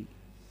anybody.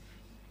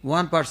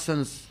 One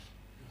person's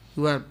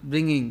you are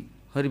bringing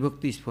Hari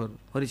Bhakti for,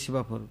 Hari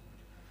Seva for,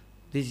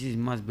 this is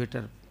much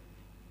better,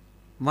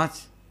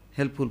 much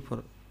helpful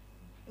for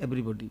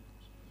everybody.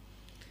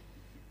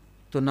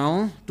 So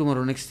now,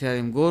 tomorrow, next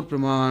time, Gaur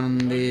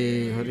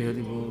Pramanande, Hari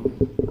Hari Bol.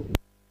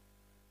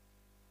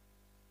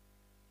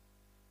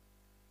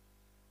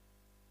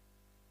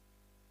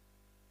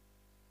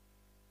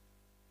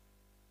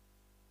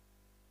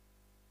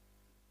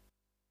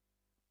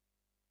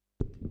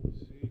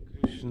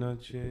 Krishna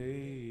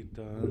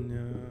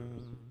Chaitanya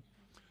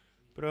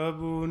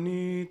Prabhu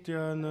Nityananda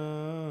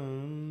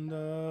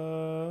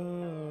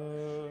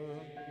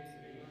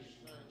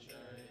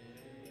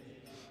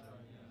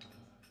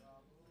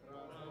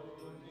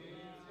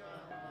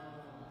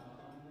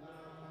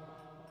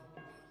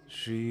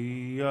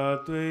Shri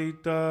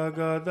Advaita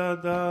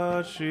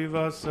Gadada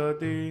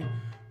Shivasati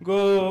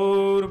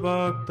Gaur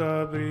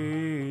Bhakta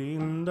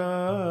Vrinda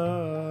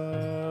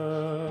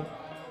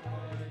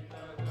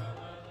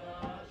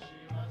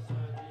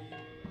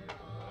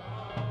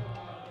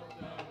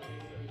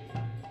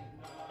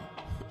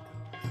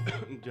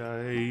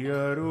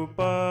Jaya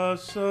Rupa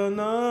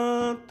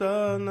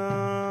Sanatana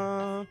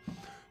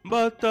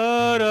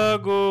Bhattara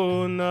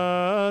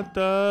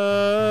Gunata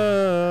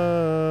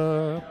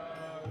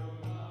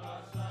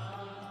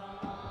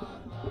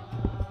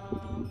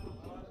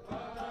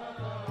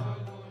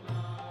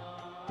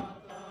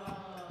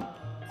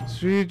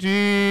Sri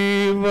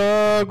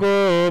Jiva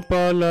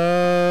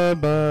Gopala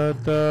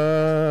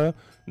Bhatta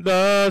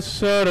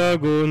Dasara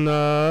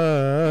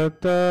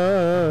Gunata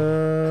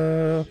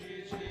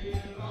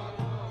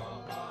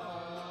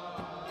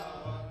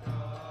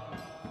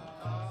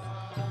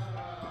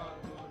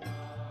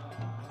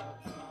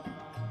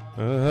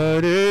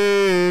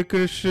Hare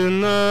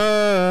Krishna,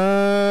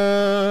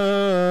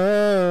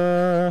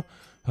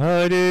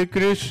 Hare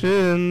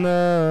Krishna,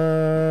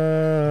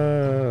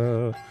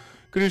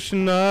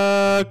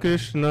 Krishna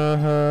Krishna,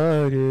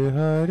 Hare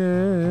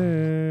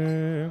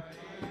Hare.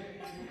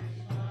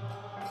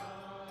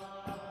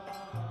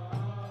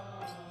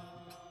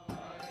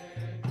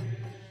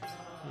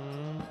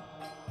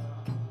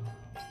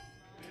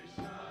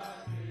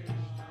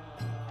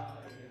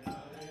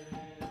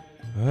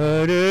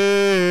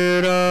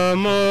 Hare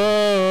Rama,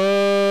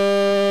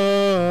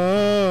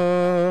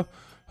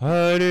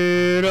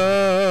 Hare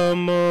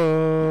Rama,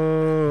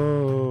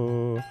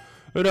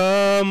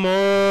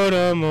 Rama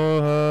Rama,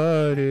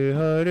 Hare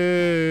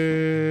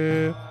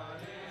Hare.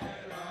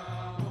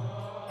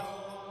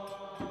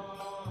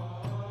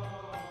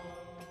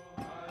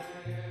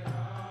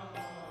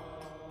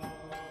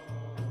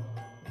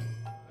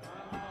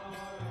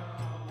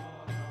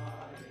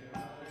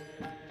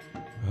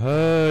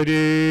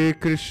 Hare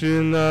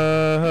Krishna,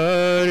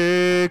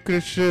 Hare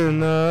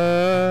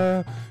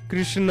Krishna,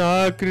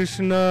 Krishna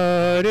Krishna,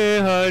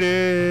 Hare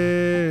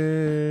Hare.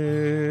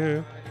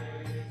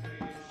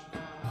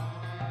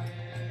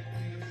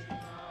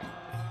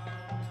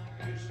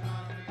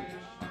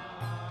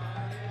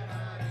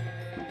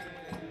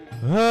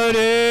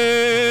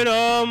 Hare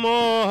Rama,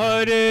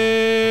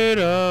 Hare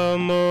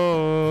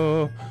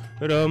Rama,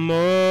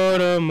 Rama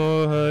Rama,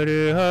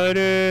 Hare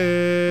Hare.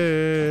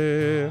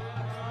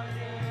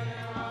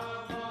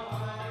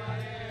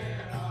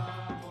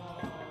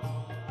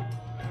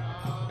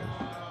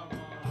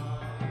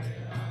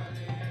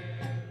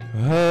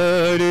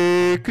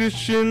 Hare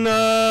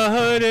Krishna,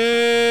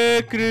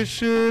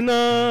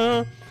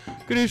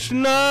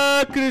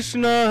 Krishna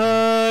Krishna,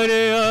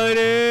 Hare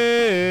Hare.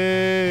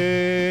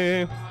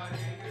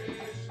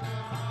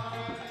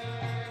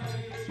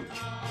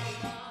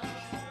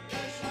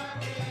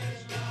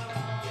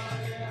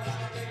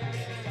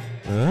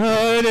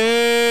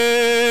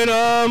 Hare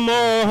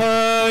Ramo,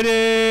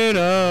 Hare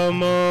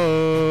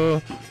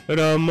Ramo,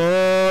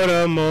 Ramo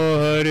Ramo,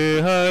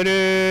 Hare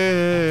Hare.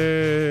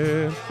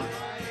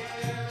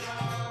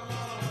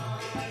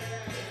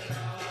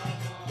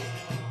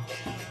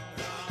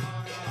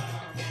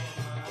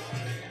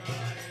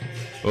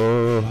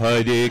 Oh,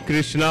 Hare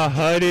Krishna,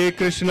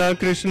 Krishna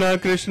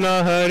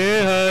Krishna,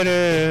 Hare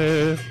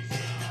Hare.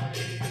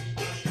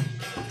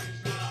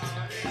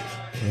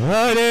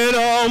 Hare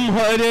Ram,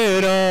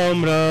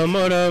 Ram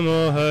Ram,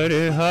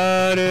 Hare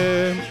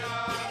Hare.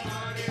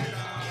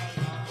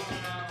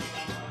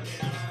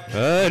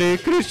 Hare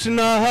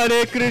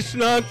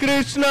Krishna,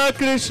 Krishna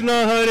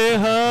Krishna, Hare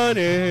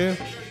Hare.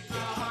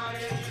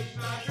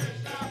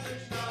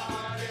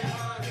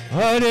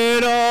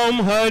 Hare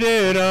Ram,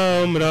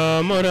 Ram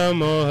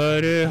Ram,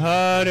 Hare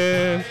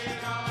Hare.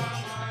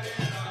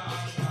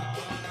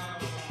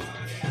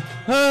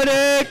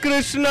 Hare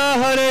Krishna,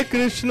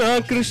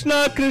 Krishna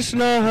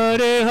Krishna,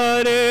 Hare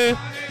Hare.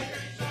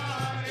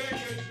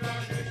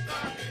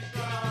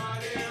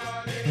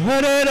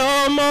 Hare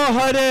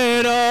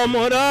Ram,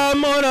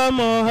 Ram Ram,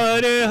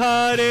 Hare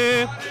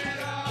Hare.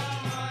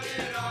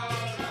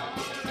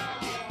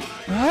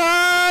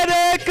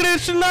 Hare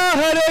Krishna,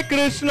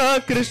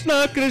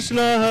 Krishna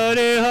Krishna,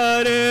 Hare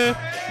Hare.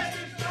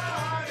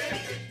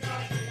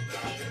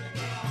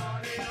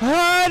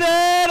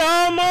 Hare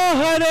Ram,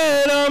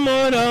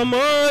 Ram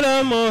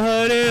Ram,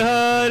 Hare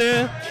Hare.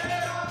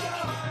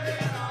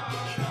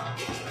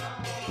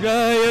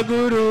 Jaya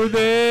Gurudev,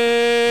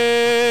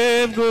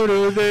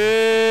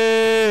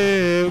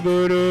 Gurudev,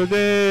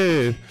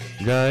 Gurudev,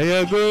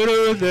 Jaya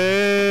Gurudev.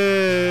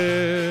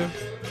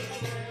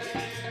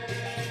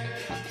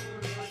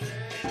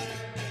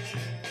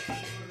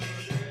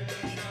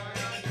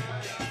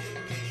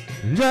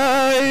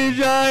 Jai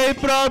Jai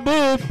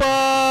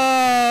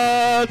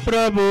Prabhupada,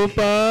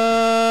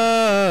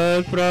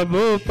 Prabhupada,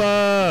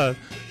 Prabhupada,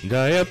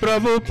 Jaya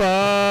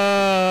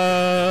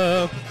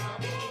Prabhupada.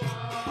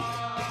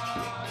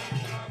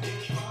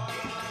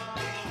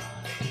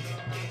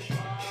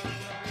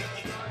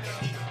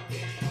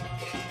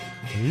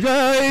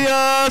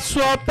 Jaya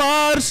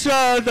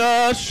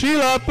Swaparshada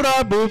Srila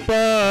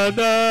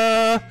Prabhupada,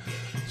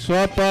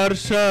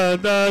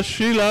 Swaparshada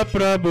Srila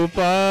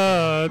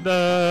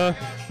Prabhupada.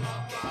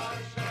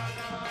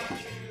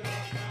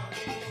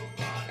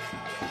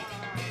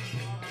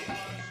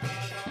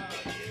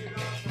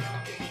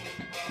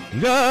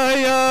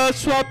 Jaya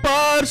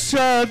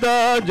Swaparshada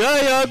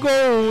Jaya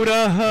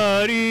Gaura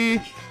Hari,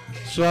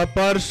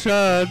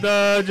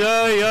 Swaparshada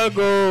Jaya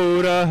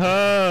Gaura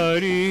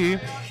Hari.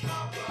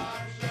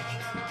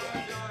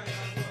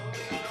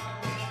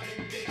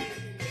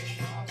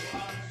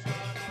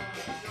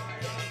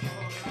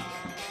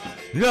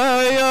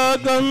 Jaya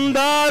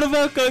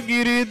Gandharvaka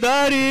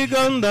Giridhari,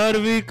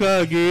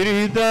 Gandharvika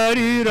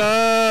Giridhari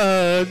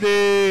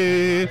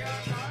Radhe.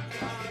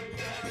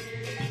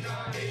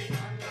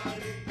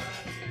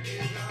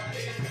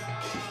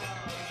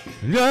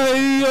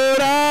 Jaya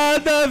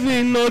Radha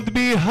Vinod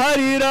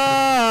Bihari,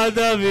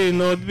 Radha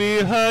Vinod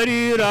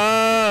Bihari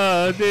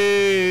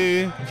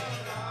Radhe.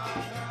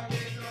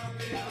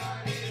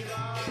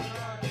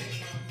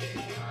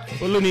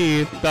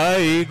 Bolni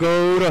Tai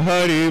Gaur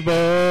Hari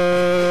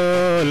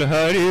Bol,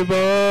 Hari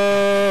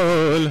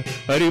Bol,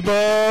 Hari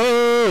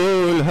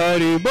Bol,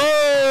 Hari Bol,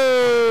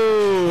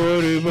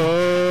 Hari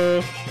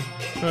Bol,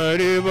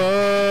 Hari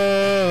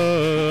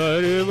Bol,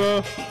 Hari Bol.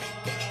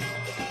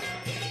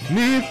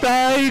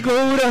 Nitai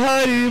Gaur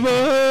Hari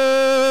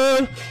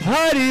Bol,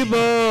 Hari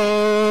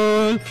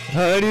Bol,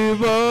 Hari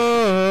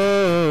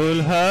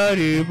Bol,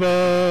 Hari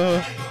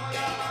Bol.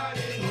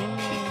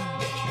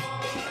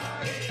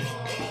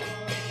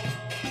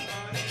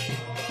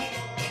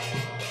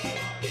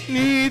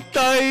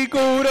 Nitai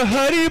Gaur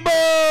Hari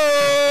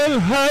Bol,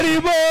 Hari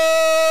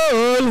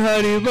Bol,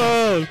 Hari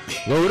Bol,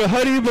 Gaur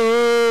Hari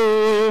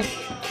Bol.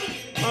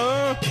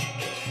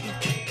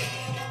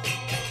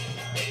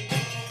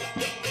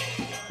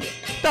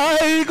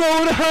 Tai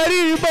Gaur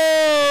Hari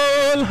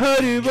Bol,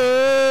 Hari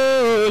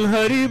Bol,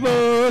 Hari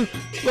Bol,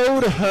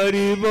 Gaur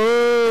Hari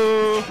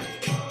Bol.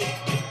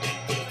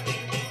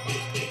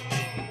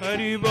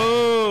 Hari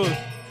Bol,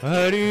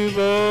 Hari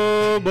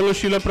Bol. Bolo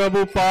Srila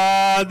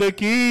Prabhupada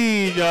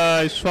ki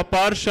jai,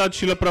 Swaparshad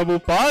Srila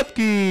Prabhupada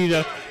ki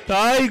jai.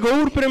 Tai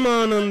Gaur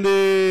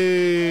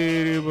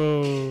Premanande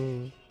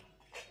Bol.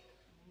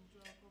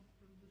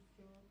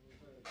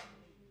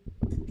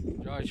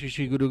 Jai Shri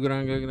Shri Guru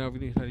Garanga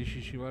Ganapati Hari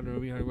Shri Shri Vada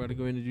Ravi Hari Vada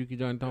Govinda Ji Ki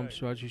Jai Tam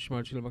Swat Shri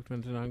Shri Shri Bhakti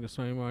Nanga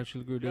Swami Maharaj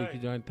Shri Guru Dev Ki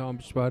Jai Tam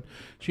Swat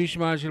Shri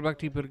Shri Shri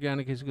Bhakti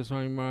Pragyan Kesika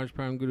Swami Maharaj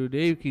Param Guru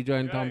Dev Ki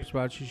Jai Tam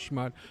Swat Shri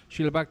Shri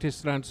Shri Bhakti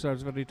Strand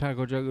Saraswati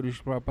Thakur Jaguru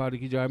Shri Prabhupada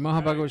Ki Jai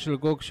Mahabhagavad Shri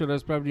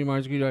Gokshara Prabhupada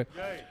Maharaj Ki Jai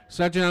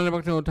Satyananda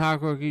Bhakti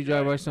Thakur Ki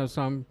Jai Vaishnava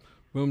Sam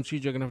Bhum Shri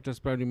Jagannath Das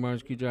Prabhupada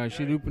Maharaj Ki Jai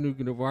Shri Rupanuga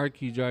Navar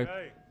Ki Jai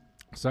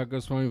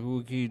Sakar Swami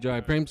Prabhu Ki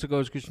Jai Prem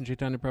Sagos Krishna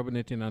Chaitanya Prabhu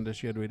Nityananda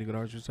Shri Advaita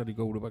Gadadhar Sari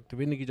Gaura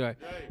Bhaktivinoda Ki Jai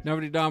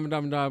Navadi Dam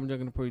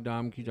Jagannath Puri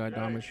Dam Ki Jai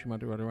Dhamma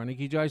Shrimati Radharani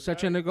Ki Jai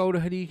Satyendra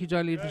Gaura Hari Ki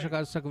Jai Lita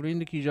Shaka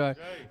Sakavrinda Ki Jai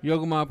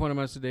Yoga Mahapurna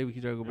Master Devi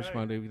Ki Jai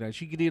Gopashma Devi Ki Jai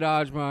Shikiri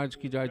Raj Maharaj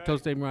Ki Jai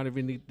Tulsi Marana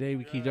Vindi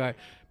Devi Ki Jai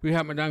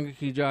Prihat Madanga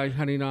Ki Jai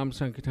Hari Nam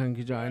Sankirtan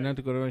Ki Jai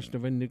Ananta Guru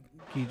Vaishnavinda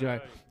Ki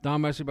Jai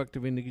Dhamasi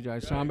Bhaktivinoda Ki Jai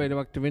Sambheda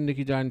Bhaktivinoda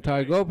Ki Jai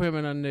Entai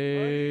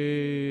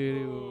Gopremanande